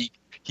next week,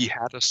 he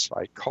had a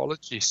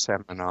psychology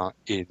seminar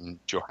in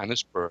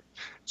Johannesburg.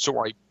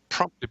 So I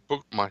promptly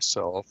booked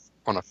myself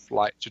on a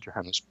flight to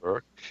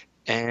Johannesburg,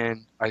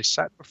 and I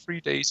sat for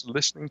 3 days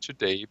listening to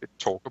David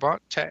talk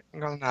about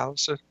technical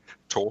analysis,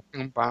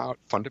 talking about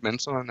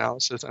fundamental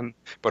analysis,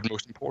 but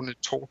most importantly,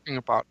 talking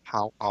about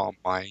how our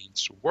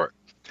minds work.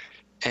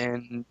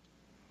 And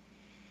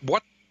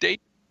what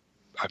David,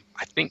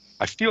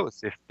 I feel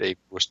as if David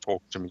was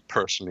talking to me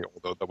personally,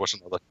 although there was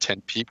another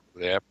 10 people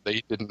there, but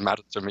they didn't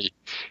matter to me.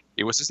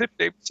 It was as if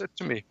David said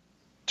to me,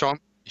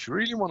 Tom, if you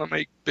really want to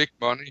make big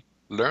money,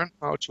 learn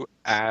how to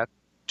add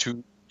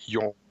to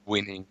your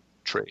winning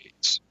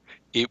trades.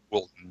 It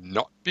will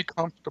not be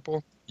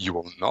comfortable. You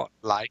will not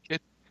like it.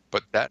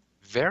 But that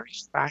very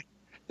fact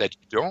that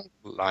you don't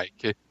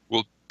like it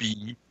will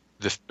be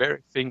the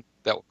very thing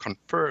that will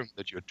confirm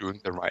that you're doing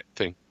the right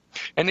thing.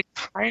 And it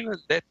kind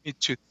of led me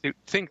to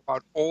think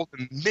about all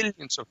the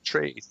millions of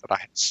trades that I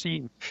had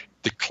seen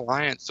the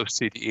clients of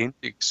City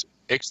Index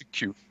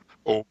execute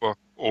over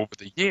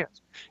the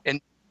years.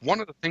 And one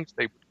of the things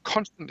they would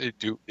constantly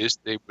do is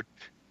they would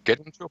get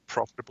into a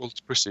profitable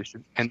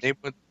position, and they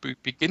would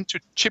begin to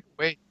chip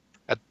away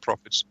at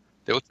profits.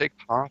 They would take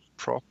half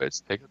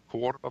profits, take a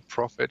quarter of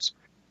profits,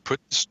 put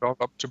the stock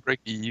up to break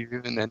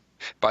even, and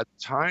by the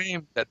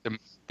time that the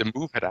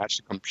move had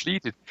actually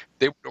completed,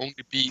 they would only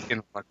be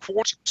in a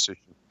quarter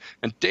position.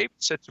 And David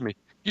said to me,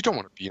 you don't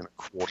want to be in a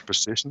quarter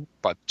position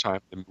by the time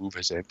the move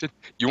has ended.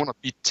 You want to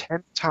be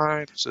 10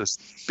 times as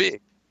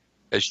big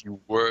as you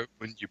were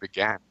when you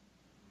began.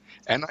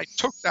 And I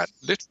took that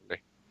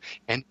literally,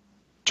 and it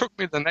took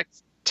me the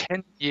next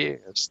 10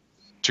 years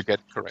to get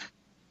it correct.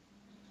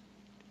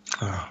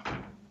 Oh.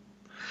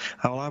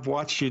 Well, I've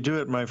watched you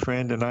do it, my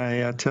friend, and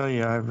I tell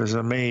you, I was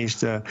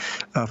amazed.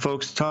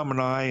 Folks, Tom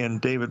and I and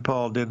David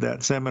Paul did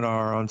that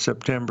seminar on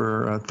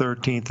September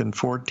 13th and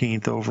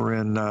 14th over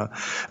in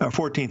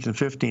 14th and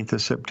 15th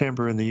of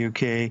September in the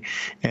UK,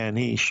 and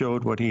he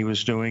showed what he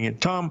was doing. And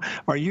Tom,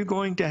 are you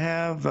going to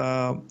have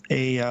a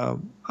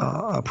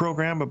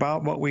program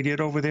about what we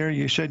did over there?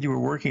 You said you were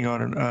working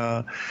on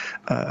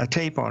a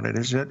tape on it.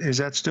 Is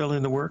that still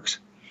in the works?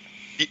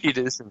 It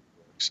is in the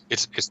works.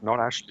 It's not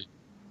actually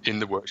in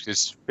the works.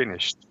 It's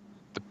finished.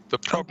 The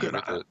problem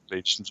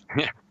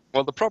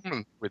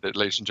with it,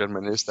 ladies and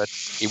gentlemen, is that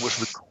it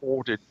was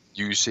recorded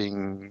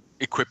using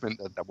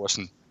equipment that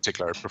wasn't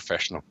particularly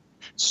professional.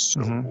 So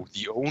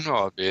the owner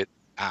of it,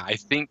 I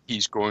think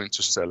he's going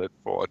to sell it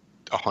for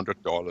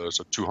 $100 or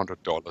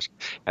 $200,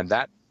 and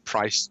that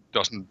price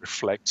doesn't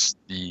reflect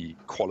the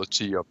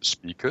quality of the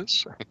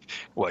speakers,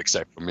 well,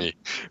 except for me,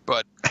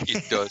 but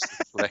it does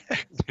reflect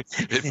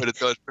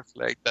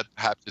that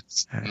perhaps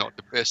it's not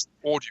the best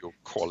audio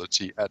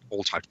quality at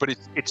all times, but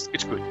it's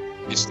good.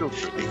 It's still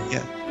good.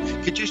 Yeah.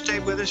 Could you stay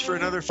with us for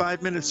another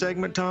 5-minute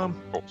segment,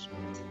 Tom? Of course.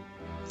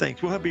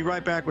 Thanks. We'll be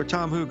right back with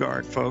Tom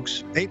Hugard,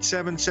 folks.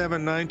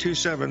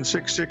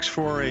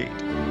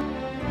 877-927-6648.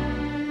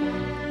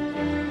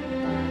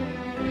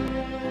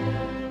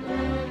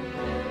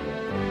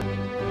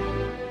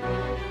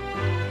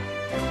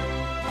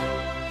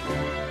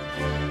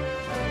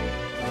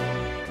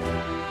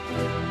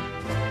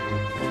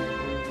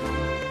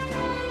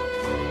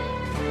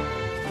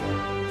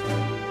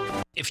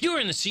 If you're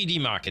in the CD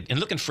market and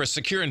looking for a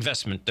secure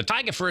investment, the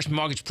Tiger First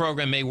Mortgage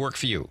Program may work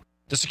for you.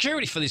 The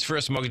security for these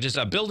first mortgages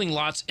are building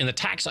lots in the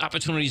tax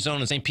opportunity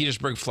zone in St.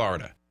 Petersburg,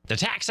 Florida. The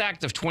Tax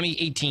Act of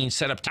 2018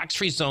 set up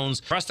tax-free zones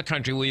across the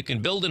country where you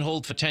can build and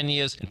hold for 10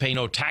 years and pay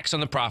no tax on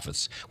the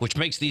profits, which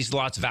makes these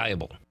lots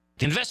valuable.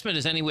 The investment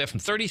is anywhere from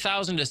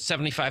 $30,000 to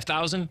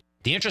 $75,000.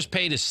 The interest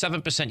paid is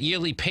 7%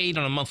 yearly, paid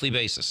on a monthly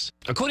basis.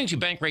 According to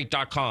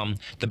Bankrate.com,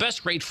 the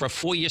best rate for a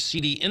 4-year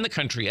CD in the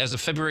country as of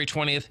February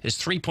 20th is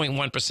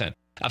 3.1%.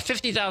 A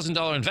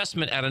 $50,000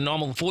 investment at a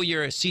normal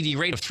 4-year CD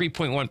rate of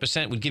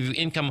 3.1% would give you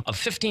income of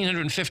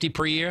 $1,550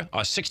 per year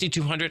or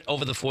 $6,200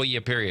 over the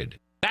 4-year period.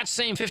 That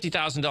same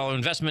 $50,000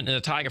 investment in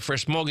the Tiger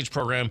First Mortgage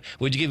Program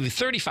would give you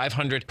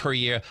 $3,500 per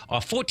year or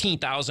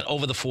 $14,000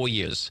 over the 4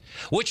 years.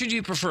 Which would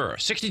you prefer,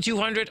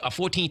 $6,200 or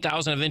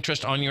 $14,000 of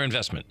interest on your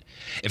investment?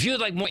 If you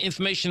would like more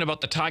information about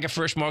the Tiger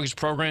First Mortgage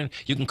Program,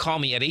 you can call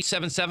me at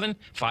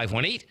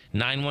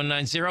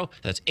 877-518-9190.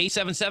 That's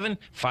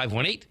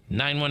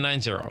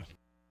 877-518-9190.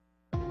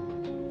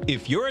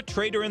 If you're a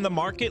trader in the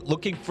market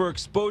looking for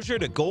exposure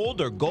to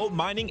gold or gold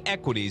mining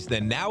equities,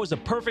 then now is a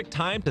perfect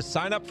time to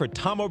sign up for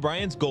Tom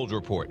O'Brien's Gold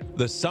Report.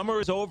 The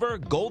summer is over,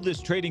 gold is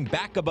trading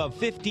back above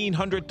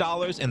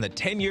 $1,500, and the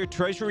 10-year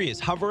Treasury is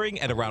hovering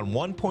at around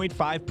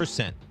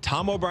 1.5%.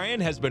 Tom O'Brien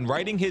has been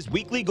writing his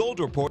weekly gold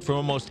report for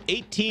almost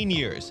 18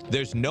 years.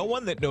 There's no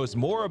one that knows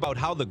more about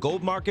how the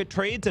gold market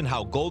trades and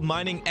how gold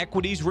mining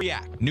equities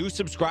react. New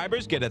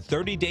subscribers get a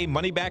 30-day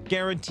money-back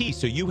guarantee,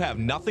 so you have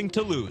nothing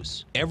to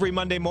lose. Every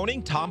Monday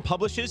morning, Tom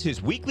publishes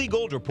his weekly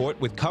gold report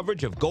with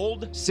coverage of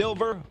gold,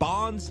 silver,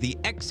 bonds, the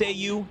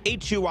XAU,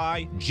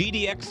 HUI,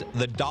 GDX,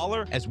 the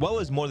dollar, as well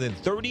as more than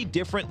 30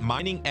 different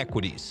mining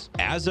equities.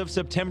 As of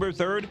September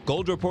 3rd,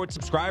 Gold Report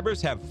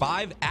subscribers have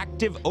 5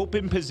 active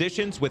open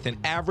positions with an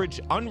average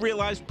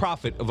unrealized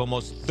profit of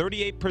almost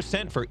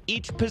 38% for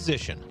each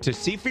position. To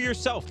see for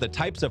yourself the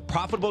types of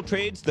profitable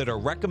trades that are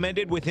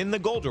recommended within the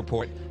Gold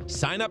Report,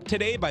 sign up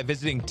today by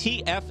visiting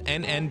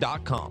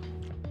TFNN.com.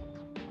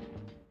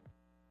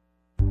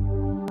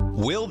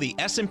 Will the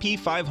S&P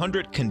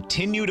 500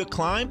 continue to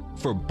climb?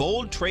 For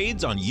bold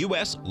trades on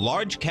U.S.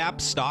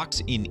 large-cap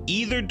stocks in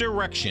either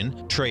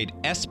direction, trade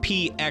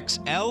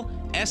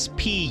SPXL,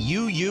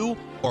 SPUU,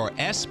 or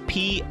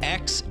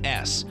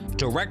SPXS.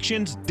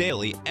 Directions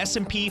Daily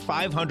S&P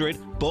 500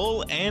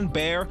 Bull and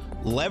Bear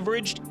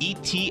Leveraged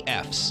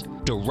ETFs.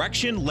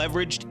 Direction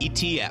Leveraged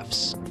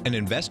ETFs. An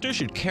investor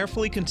should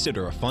carefully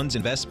consider a fund's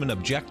investment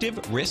objective,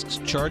 risks,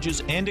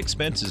 charges, and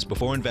expenses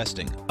before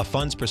investing. A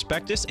fund's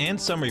prospectus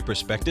and summary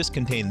prospectus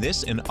contain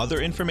this and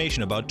other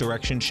information about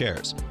Direction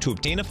shares. To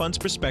obtain a fund's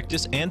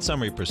prospectus and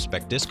summary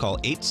prospectus, call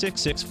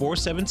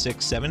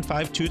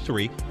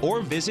 866-476-7523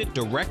 or visit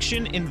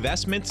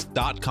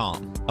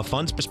directioninvestments.com. A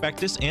fund's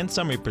prospectus and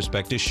summary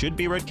prospectus should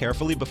be read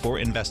carefully before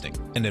investing.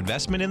 An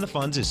investment in the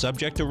funds is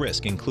subject to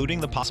risk, including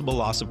the possible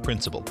loss of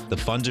principal. The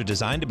funds are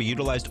designed to be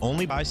utilized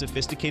only by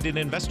sophisticated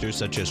investors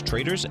such as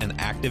traders and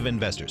active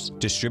investors.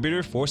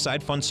 Distributor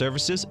Foreside Fund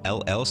Services,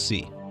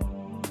 LLC.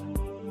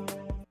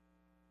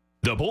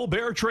 The Bull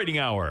Bear Trading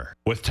Hour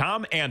with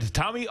Tom and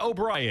Tommy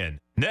O'Brien.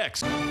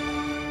 Next.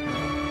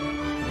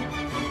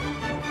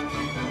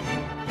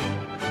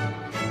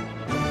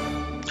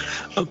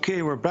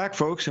 Okay, we're back,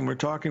 folks, and we're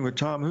talking with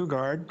Tom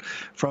Hugard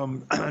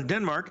from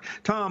Denmark.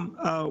 Tom,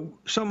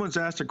 someone's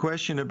asked a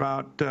question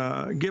about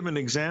give an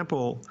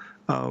example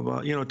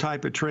of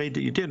type of trade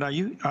that you did. Now,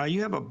 you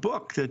have a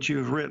book that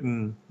you've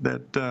written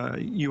that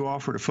you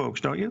offer to folks,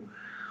 don't you?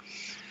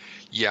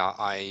 Yeah,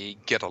 I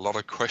get a lot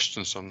of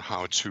questions on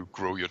how to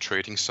grow your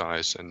trading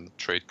size and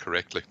trade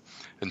correctly.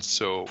 And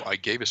so I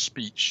gave a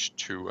speech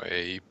to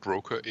a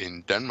broker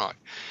in Denmark,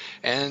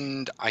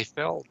 and I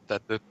felt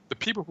that the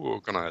people who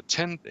were going to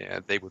attend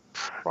there, they would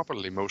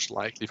probably most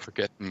likely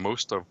forget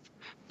most of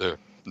the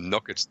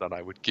nuggets that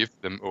I would give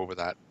them over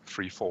that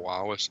 3-4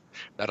 hours,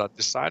 that I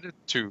decided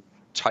to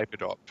type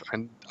it up.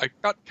 And I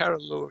got a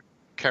little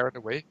carried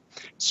away.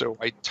 So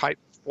I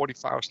typed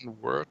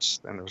 40,000 words,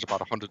 and it was about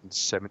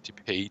 170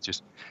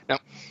 pages. Now,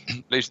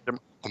 ladies and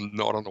gentlemen, I'm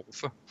not an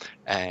author,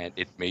 and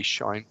it may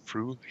shine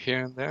through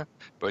here and there,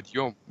 but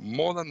you're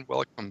more than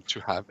welcome to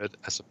have it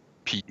as a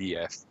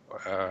PDF.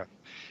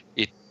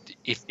 If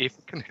it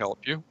can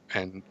help you,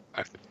 and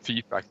the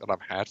feedback that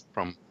I've had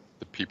from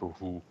the people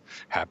who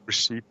have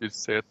received it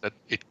said that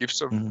it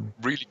gives a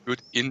really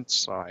good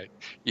insight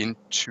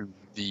into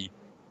the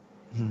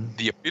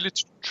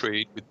ability to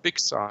trade with big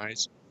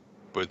size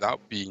without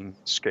being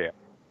scared.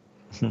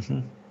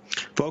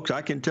 Folks,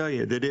 I can tell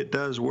you that it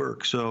does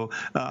work. So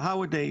how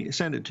would they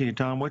send it to you,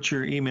 Tom? What's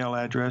your email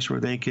address where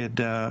they could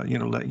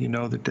let you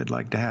know that they'd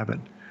like to have it?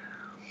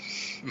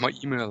 My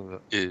email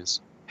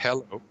is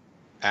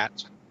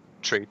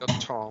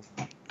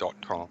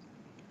hello@tradertom.com.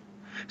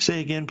 Say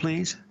again,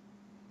 please.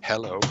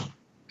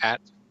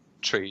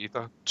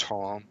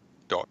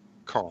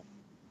 hello@tradertom.com.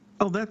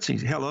 Oh, that's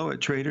easy.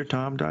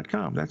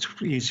 hello@tradertom.com. That's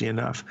easy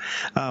enough.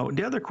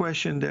 The other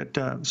question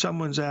that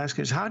someone's asked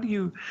is how do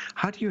you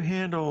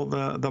handle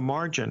the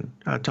margin,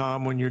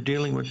 Tom, when you're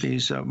dealing with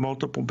these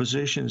multiple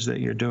positions that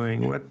you're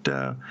doing?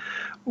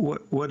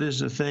 What is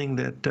the thing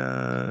that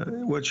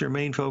what's your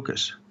main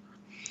focus?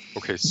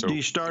 Okay, so do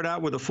you start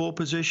out with a full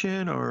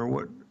position, or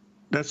what?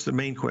 That's the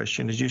main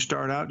question. Is you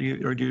start out,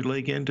 or do you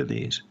leg into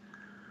these?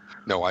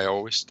 No, I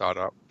always start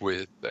up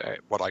with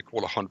what I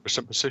call a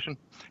 100% position,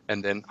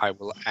 and then I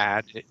will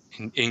add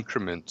in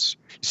increments.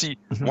 You see,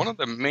 one of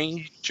the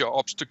major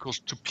obstacles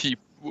to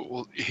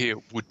people here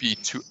would be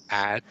to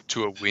add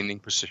to a winning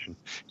position.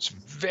 It's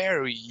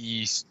very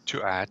easy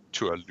to add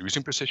to a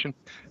losing position,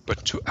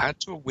 but to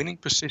add to a winning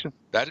position,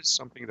 that is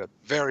something that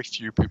very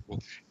few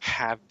people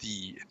have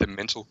the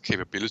mental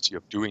capability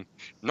of doing.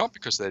 Not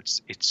because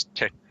it's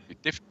technically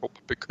difficult,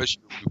 but because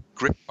you're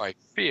gripped by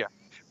fear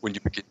when you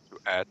begin to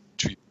add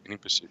to your winning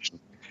position.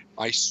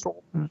 I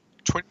saw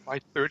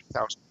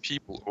 30,000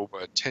 people over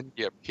a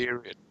 10-year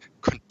period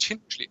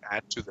continuously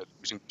add to their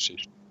losing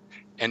position.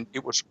 And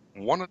it was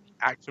one of the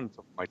axioms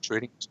of my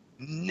trading: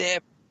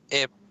 never,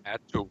 ever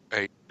add to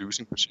a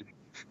losing position,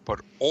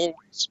 but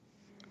always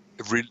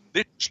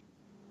religiously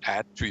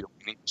add to your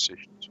winning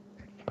positions.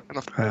 And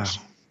of course,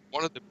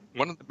 one of the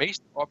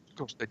major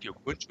obstacles that you're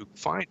going to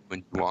find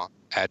when you are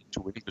adding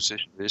to winning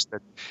position is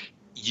that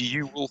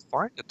you will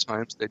find at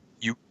times that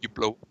you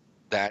blow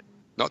that,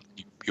 not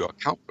that your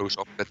account blows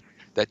up, but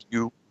that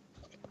you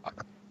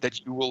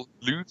will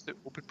lose the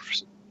open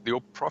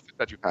profit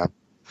that you have.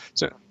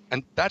 So,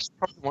 and that's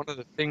probably one of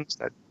the things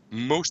that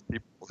most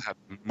people will have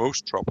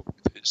most trouble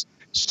with, is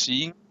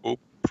seeing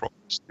open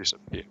profits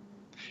disappear.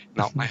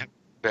 Now, I have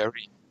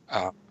very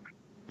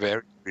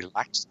very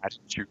relaxed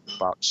attitude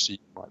about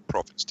seeing my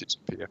profits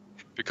disappear,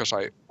 because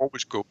I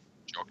always go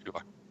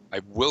jugular.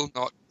 I will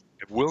not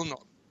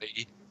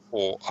pay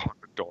for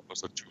 $100 or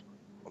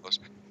 $200.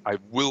 I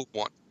will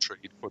want to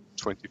trade for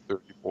 20,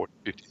 30, 40,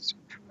 50,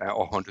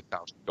 or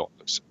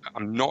 $100,000.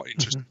 I'm not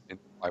interested in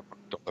 $500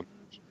 moves.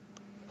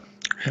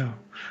 Yeah,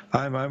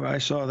 I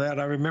saw that.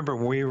 I remember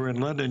when we were in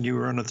London, you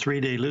were on a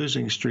 3-day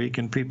losing streak,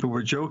 and people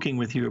were joking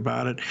with you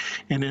about it.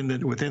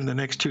 And within the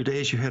next 2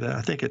 days, you had,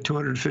 I think, a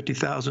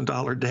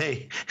 $250,000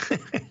 day,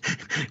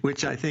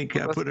 which I think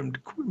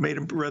made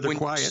him rather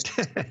quiet.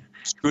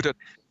 It's good at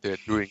they're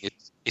doing it,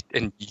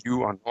 and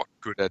you are not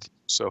good at it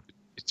yourself.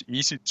 It's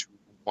easy to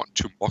want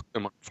to mock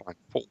them and find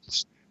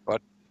faults,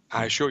 but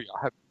I assure you,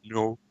 I have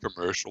no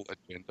commercial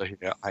agenda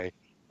here. I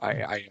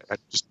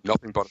just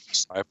nothing but a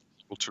desire for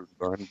people to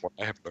learn what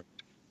I have learned.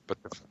 But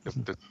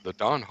the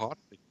darn hard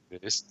thing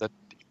is that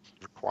it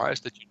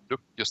requires that you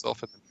look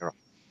yourself in the mirror,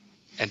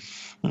 and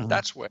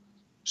that's where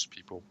most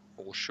people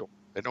fall short.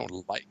 They don't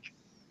like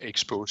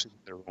exposing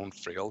their own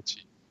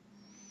frailty.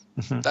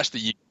 That's the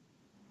ego.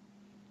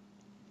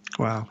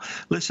 Wow.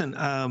 Listen,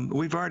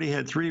 we've already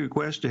had 3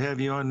 requests to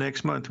have you on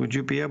next month. Would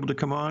you be able to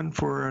come on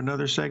for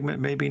another segment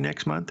maybe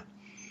next month?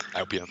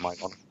 I'll be on my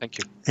honor. Thank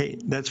you. Hey,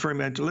 that's very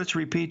much. Let's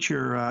repeat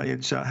your,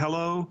 it's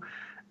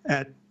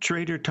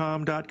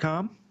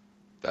hello@tradertom.com.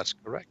 That's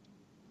correct.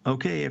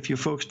 Okay, if you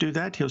folks do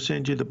that, he'll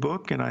send you the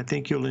book, and I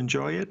think you'll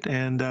enjoy it.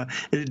 And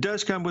it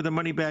does come with a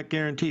money-back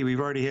guarantee. We've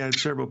already had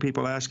several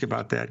people ask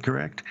about that,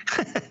 correct?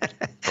 Correct.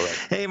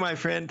 Hey, my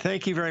friend,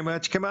 thank you very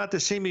much. Come out to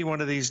see me one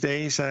of these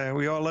days.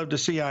 We all love to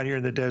see you out here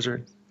in the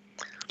desert.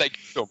 Thank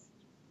you so much.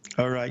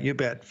 All right, you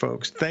bet,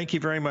 folks. Thank you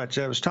very much.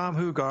 That was Tom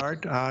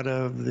Hugard out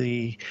of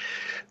the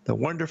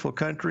wonderful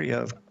country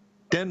of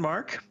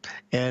Denmark.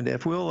 And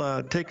if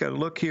we'll take a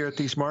look here at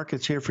these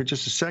markets here for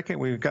just a second,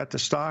 we've got the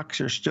stocks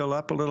are still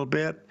up a little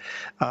bit.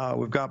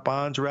 We've got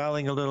bonds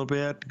rallying a little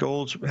bit.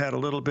 Gold's had a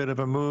little bit of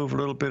a move, a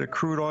little bit of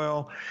crude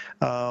oil.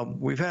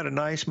 We've had a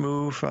nice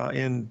move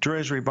in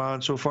Treasury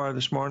bonds so far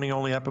this morning,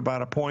 only up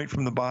about a point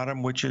from the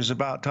bottom, which is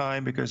about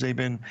time because they've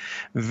been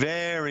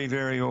very,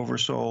 very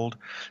oversold.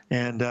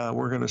 And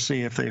we're going to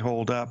see if they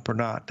hold up or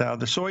not.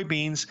 The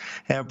soybeans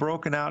have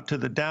broken out to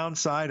the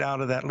downside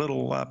out of that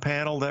little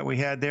panel that we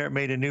had there. It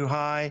made a new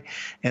high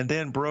and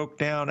then broke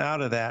down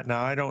out of that.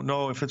 Now, I don't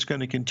know if it's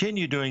going to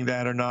continue doing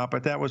that or not,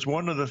 but that was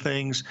one of the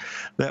things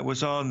that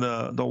was on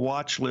the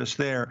watch list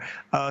there.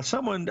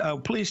 Someone,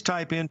 please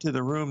type into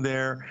the room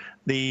there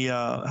the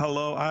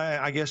hello.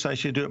 I guess I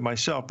should do it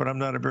myself, but I'm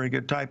not a very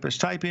good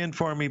typist. Type in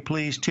for me,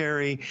 please,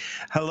 Terry,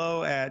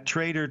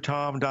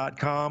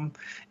 hello@tradertom.com.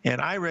 And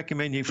I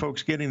recommend you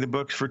folks getting the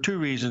books for 2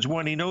 reasons.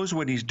 One, he knows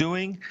what he's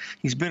doing.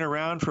 He's been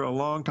around for a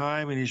long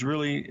time, and he's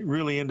really,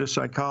 really into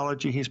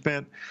psychology. He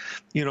spent,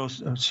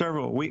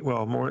 several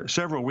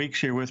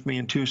weeks here with me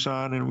in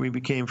Tucson, and we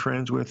became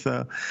friends with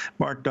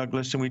Mark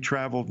Douglas, and we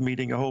traveled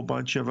meeting a whole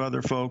bunch of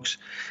other folks.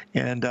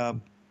 And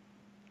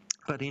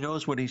but he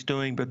knows what he's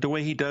doing. But the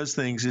way he does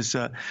things is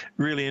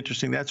really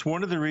interesting. That's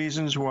one of the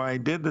reasons why I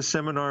did the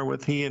seminar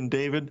with he and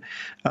David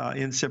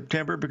in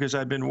September, because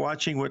I've been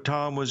watching what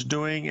Tom was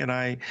doing, and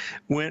I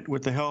went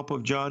with the help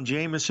of John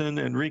Jameson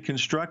and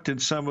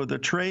reconstructed some of the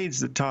trades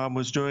that Tom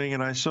was doing,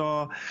 and I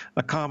saw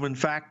a common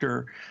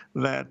factor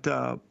that,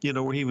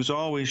 where he was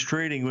always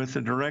trading with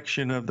the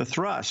direction of the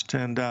thrust.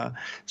 And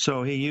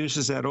so he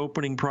uses that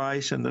opening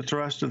price and the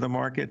thrust of the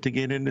market to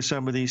get into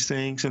some of these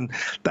things. And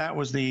that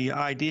was the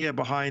idea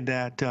behind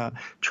that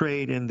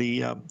trade in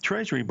the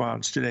Treasury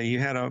bonds today. You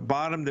had a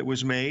bottom that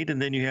was made,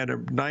 and then you had a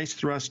nice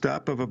thrust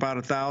up of about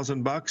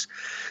 $1,000.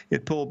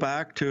 It pulled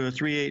back to a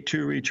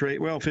 382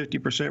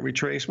 50%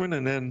 retracement,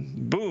 and then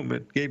boom,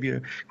 it gave you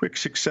a quick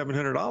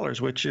 $600-700,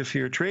 which if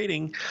you're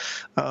trading,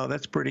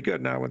 that's pretty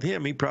good. Now with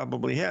him, he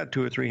probably had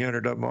 200 or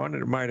 300 of them on,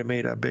 and it might have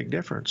made a big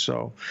difference.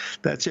 So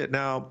that's it.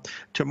 Now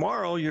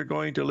tomorrow you're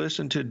going to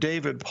listen to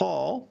David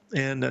Paul,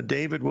 and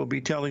David will be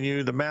telling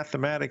you the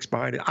mathematics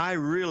behind it. I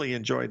really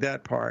enjoyed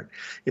that part.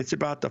 It's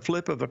about the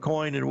flip of a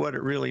coin and what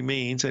it really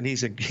means. And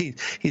he's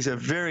a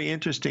very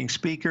interesting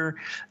speaker.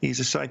 He's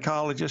a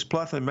psychologist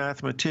plus a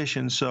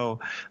mathematician. So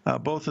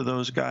both of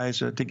those guys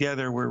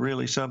together were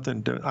really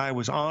something. I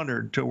was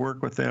honored to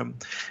work with them,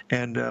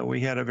 and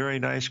we had a very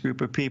nice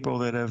group of people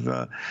that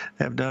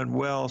have done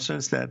well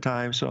since that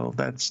time. So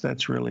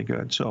that's really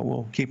good. So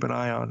we'll keep an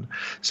eye on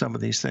some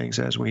of these things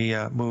as we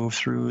move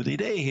through the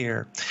day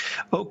here.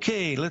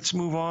 Okay, let's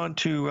move on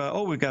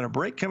to, we've got a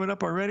break coming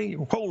up already.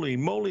 Holy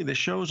moly, the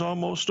show's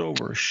almost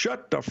over.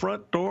 Shut the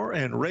front door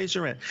and raise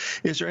your hand.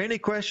 Is there any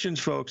questions,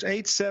 folks?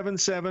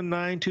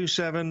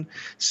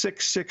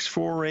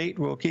 877-927-6648.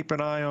 We'll keep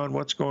an eye on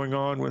what's going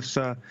on with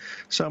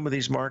some of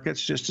these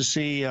markets just to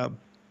see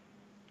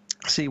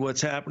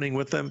what's happening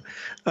with them.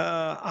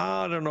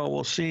 I don't know.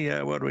 We'll see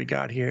what do we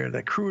got here.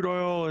 The crude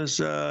oil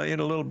is in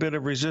a little bit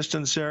of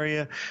resistance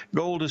area.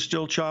 Gold is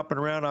still chopping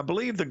around. I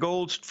believe the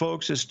gold,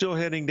 folks, is still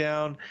heading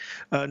down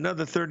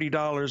another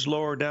 $30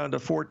 lower, down to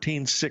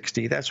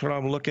 $14.60. That's what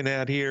I'm looking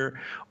at here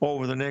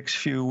over the next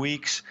few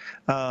weeks.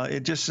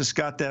 It just has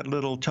got that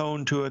little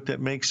tone to it that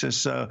makes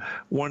us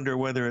wonder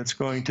whether it's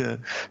going to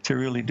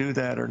really do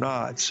that or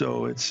not.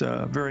 So it's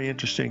very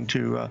interesting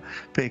to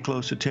pay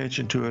close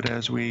attention to it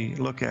as we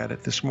look at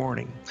it this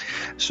morning.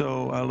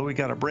 So we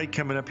got a break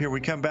coming up here.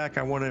 We come back,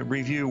 I want to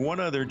review one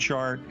other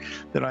chart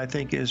that I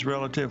think is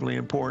relatively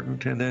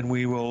important, and then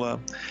we will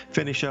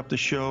finish up the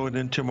show. And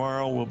then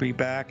tomorrow we'll be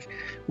back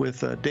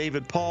with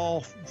David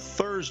Paul.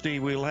 Thursday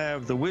we'll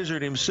have the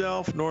wizard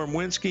himself, Norm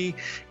Winsky,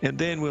 and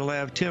then we'll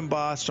have Tim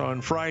Boss on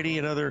Friday,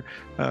 another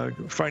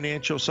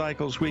Financial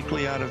Cycles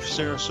Weekly out of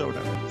Sarasota.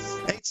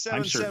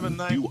 I'm certain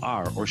you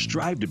are or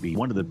strive to be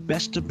one of the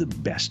best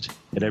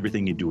at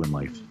everything you do in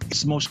life.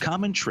 It's the most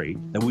common trait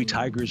that we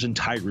tigers and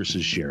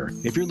tigresses share.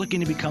 If you're looking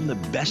to become the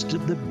best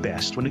of the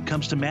best when it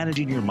comes to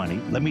managing your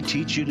money, let me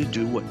teach you to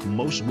do what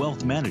most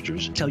wealth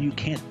managers tell you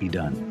can't be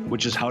done,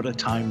 which is how to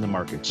time the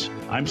markets.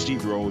 I'm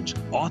Steve Rhodes,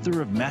 author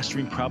of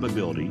Mastering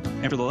Probability,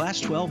 and for the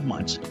last 12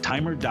 months,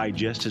 Timer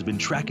Digest has been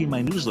tracking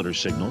my newsletter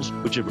signals,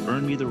 which have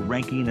earned me the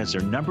ranking as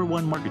their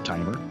 #1 market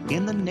timer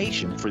in the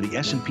nation for the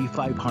S&P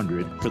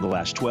 500 for the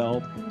last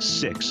 12,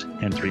 6,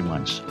 and 3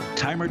 months.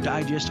 Timer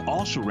Digest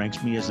also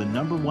ranks me as the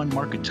 #1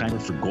 market timer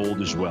for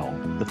gold as well.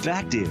 The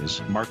fact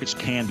is, markets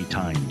can be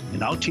timed,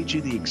 and I'll teach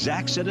you the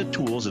exact set of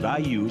tools that I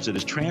use that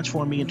has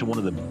transformed me into one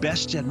of the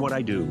best at what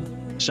I do.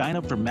 Sign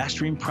up for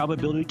Mastering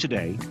Probability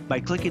today by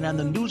clicking on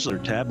the newsletter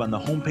tab on the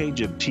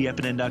homepage of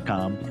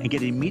TFNN.com and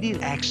get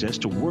immediate access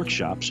to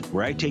workshops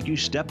where I take you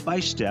step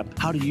by step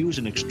how to use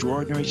an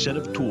extraordinary set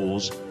of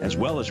tools, as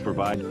well as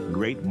provide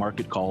great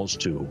market calls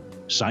too.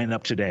 Sign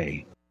up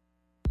today.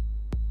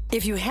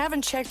 If you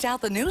haven't checked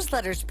out the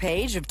newsletters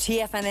page of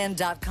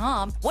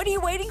TFNN.com, what are you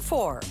waiting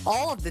for?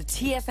 All of the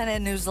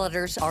TFNN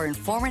newsletters are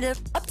informative,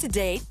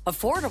 up-to-date,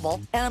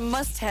 affordable, and a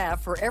must-have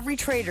for every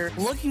trader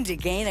looking to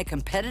gain a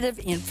competitive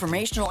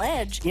informational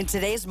edge in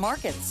today's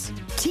markets.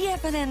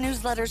 TFNN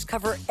newsletters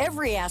cover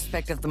every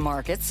aspect of the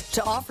markets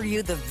to offer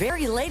you the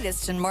very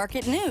latest in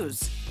market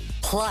news.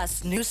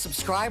 Plus, new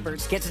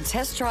subscribers get to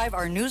test drive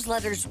our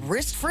newsletters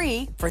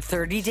risk-free for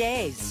 30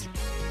 days.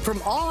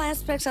 From all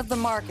aspects of the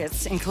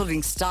markets,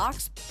 including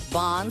stocks,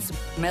 bonds,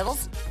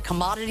 metals,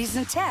 commodities,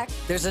 and tech,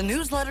 there's a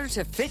newsletter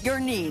to fit your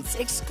needs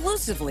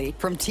exclusively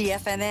from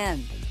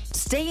TFNN.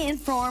 Stay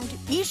informed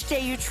each day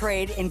you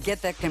trade and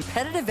get that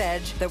competitive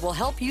edge that will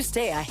help you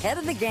stay ahead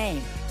of the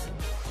game.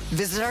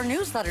 Visit our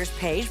newsletters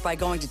page by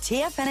going to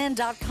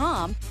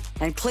TFNN.com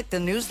and click the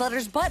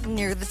newsletters button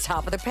near the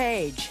top of the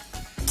page.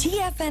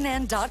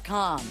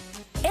 TFNN.com,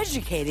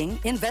 educating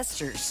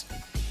investors.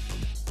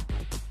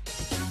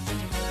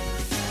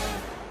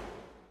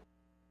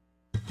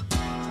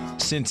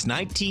 Since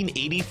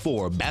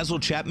 1984, Basil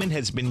Chapman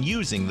has been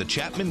using the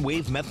Chapman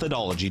Wave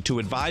methodology to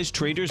advise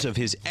traders of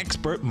his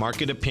expert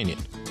market opinion.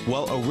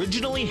 While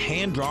originally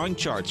hand-drawing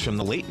charts from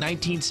the late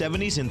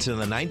 1970s into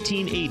the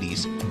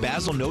 1980s,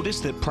 Basil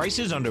noticed that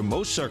prices under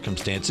most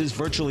circumstances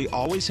virtually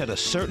always had a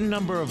certain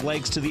number of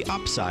legs to the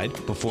upside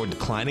before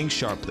declining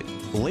sharply.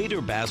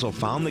 Later, Basil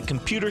found that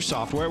computer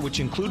software, which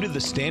included the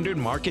standard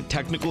market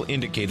technical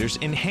indicators,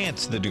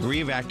 enhanced the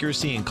degree of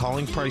accuracy in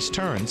calling price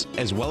turns,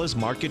 as well as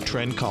market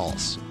trend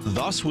calls.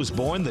 Thus was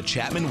born the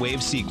Chapman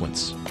Wave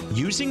sequence.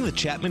 Using the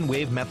Chapman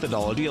Wave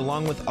methodology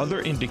along with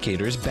other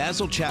indicators,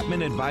 Basil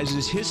Chapman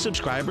advises his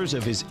subscribers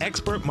of his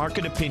expert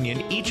market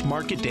opinion each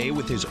market day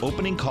with his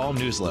opening call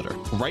newsletter.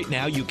 Right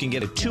now, you can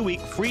get a 2-week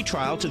free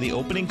trial to the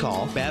opening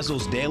call,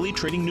 Basil's daily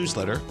trading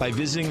newsletter, by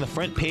visiting the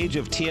front page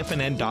of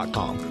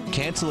TFNN.com.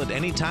 Cancel at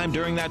any time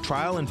during that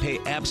trial and pay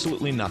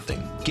absolutely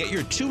nothing. Get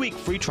your 2-week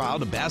free trial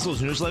to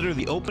Basil's newsletter,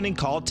 The Opening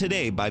Call,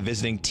 today by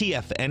visiting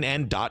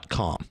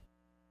TFNN.com.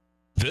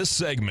 This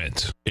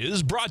segment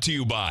is brought to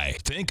you by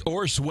Think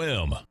or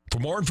Swim. For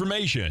more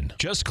information,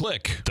 just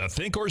click the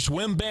Think or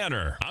Swim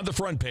banner on the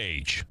front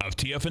page of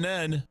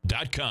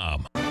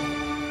TFNN.com.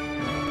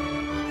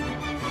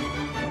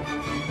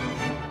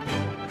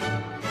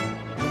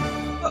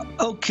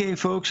 Okay,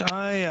 folks,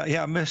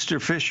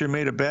 Mr. Fisher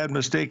made a bad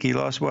mistake. He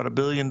lost, what, $1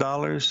 billion?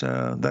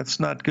 That's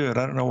not good.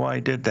 I don't know why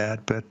he did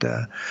that, but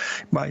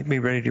might be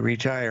ready to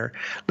retire.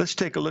 Let's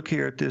take a look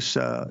here at this.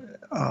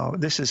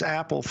 This is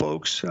Apple,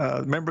 folks.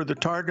 Remember the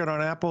target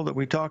on Apple that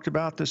we talked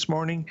about this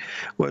morning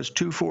was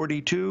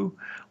 242.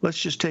 Let's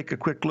just take a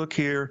quick look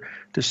here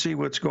to see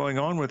what's going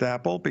on with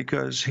Apple,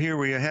 because here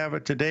we have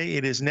it today.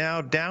 It is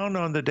now down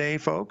on the day,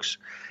 folks,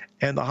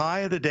 and the high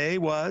of the day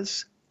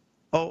was,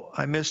 oh,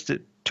 I missed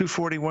it.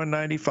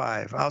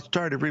 241.95. I'll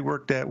start to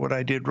rework that, what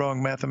I did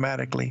wrong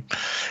mathematically.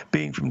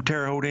 Being from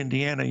Terre Haute,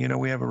 Indiana, you know,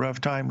 we have a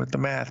rough time with the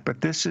math.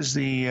 But this is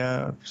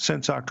the,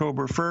 since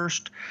October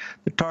 1st,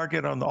 the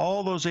target on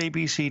all those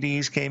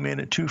ABCDs came in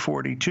at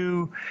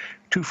 242.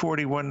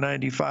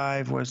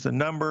 241.95 was the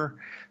number.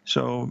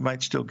 So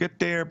might still get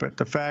there, but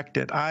the fact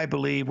that I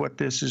believe what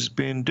this has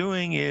been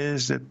doing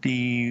is that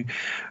the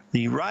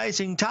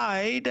rising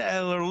tide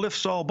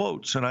lifts all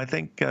boats, and I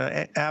think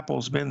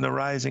Apple's been the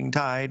rising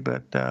tide.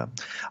 But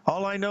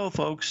all I know,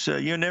 folks,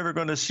 you're never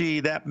going to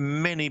see that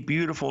many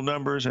beautiful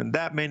numbers and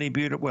that many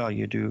beautiful. Well,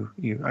 you do.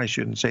 I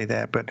shouldn't say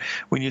that, but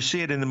when you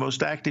see it in the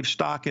most active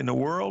stock in the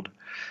world,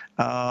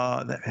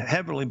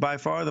 heavily, by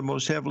far the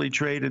most heavily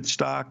traded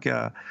stock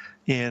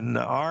in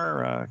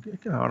our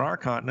on our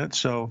continent.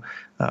 So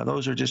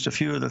those are just a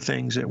few of the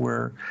things that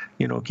we're,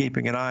 you know,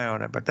 keeping an eye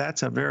on it. But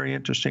that's a very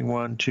interesting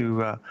one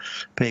to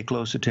pay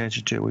close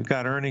attention to. We've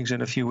got earnings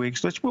in a few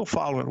weeks. We'll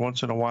follow it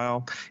once in a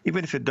while,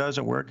 even if it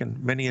doesn't work,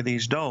 and many of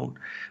these don't.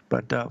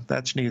 But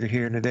that's neither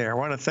here nor there. I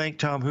want to thank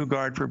Tom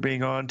Hugard for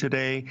being on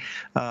today.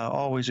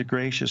 Always a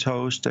gracious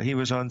host. He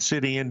was on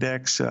City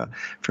Index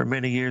for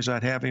many years.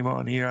 I'd have him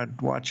on here.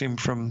 I'd watch him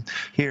from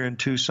here in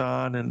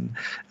Tucson, and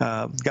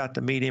got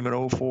to meet him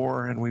at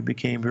 04, and we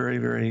became very,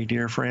 very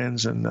dear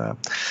friends. And in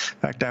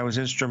fact, I was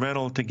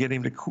instrumental to get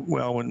him to,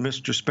 well, when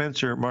Mr.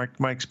 Spencer,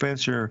 Mike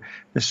Spencer,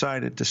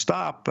 decided to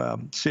stop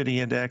City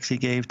Index, he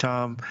gave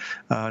Tom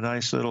a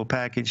nice little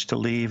package to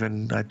leave,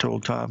 and I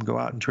told Tom, go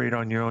out and trade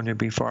on your own. You'll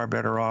be far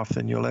better off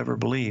than you'll ever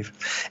believe.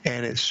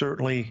 And it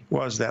certainly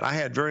was that. I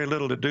had very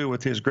little to do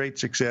with his great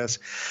success.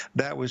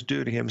 That was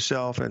due to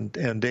himself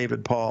and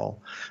David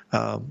Paul.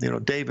 You know,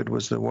 David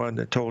was the one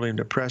that told him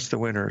to press the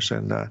winners.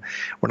 And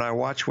when I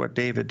watch what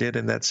David did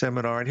in that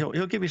seminar, and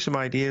he'll give you some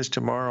ideas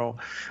tomorrow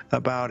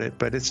about it,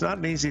 but it's not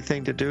an easy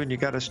thing to do, and you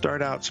got to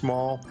start out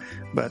small,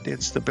 but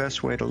it's the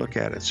best way to look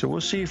at it. So we'll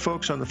see you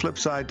folks on the flip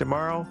side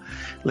tomorrow.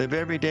 Live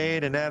every day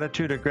in an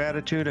attitude of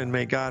gratitude, and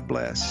may God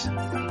bless.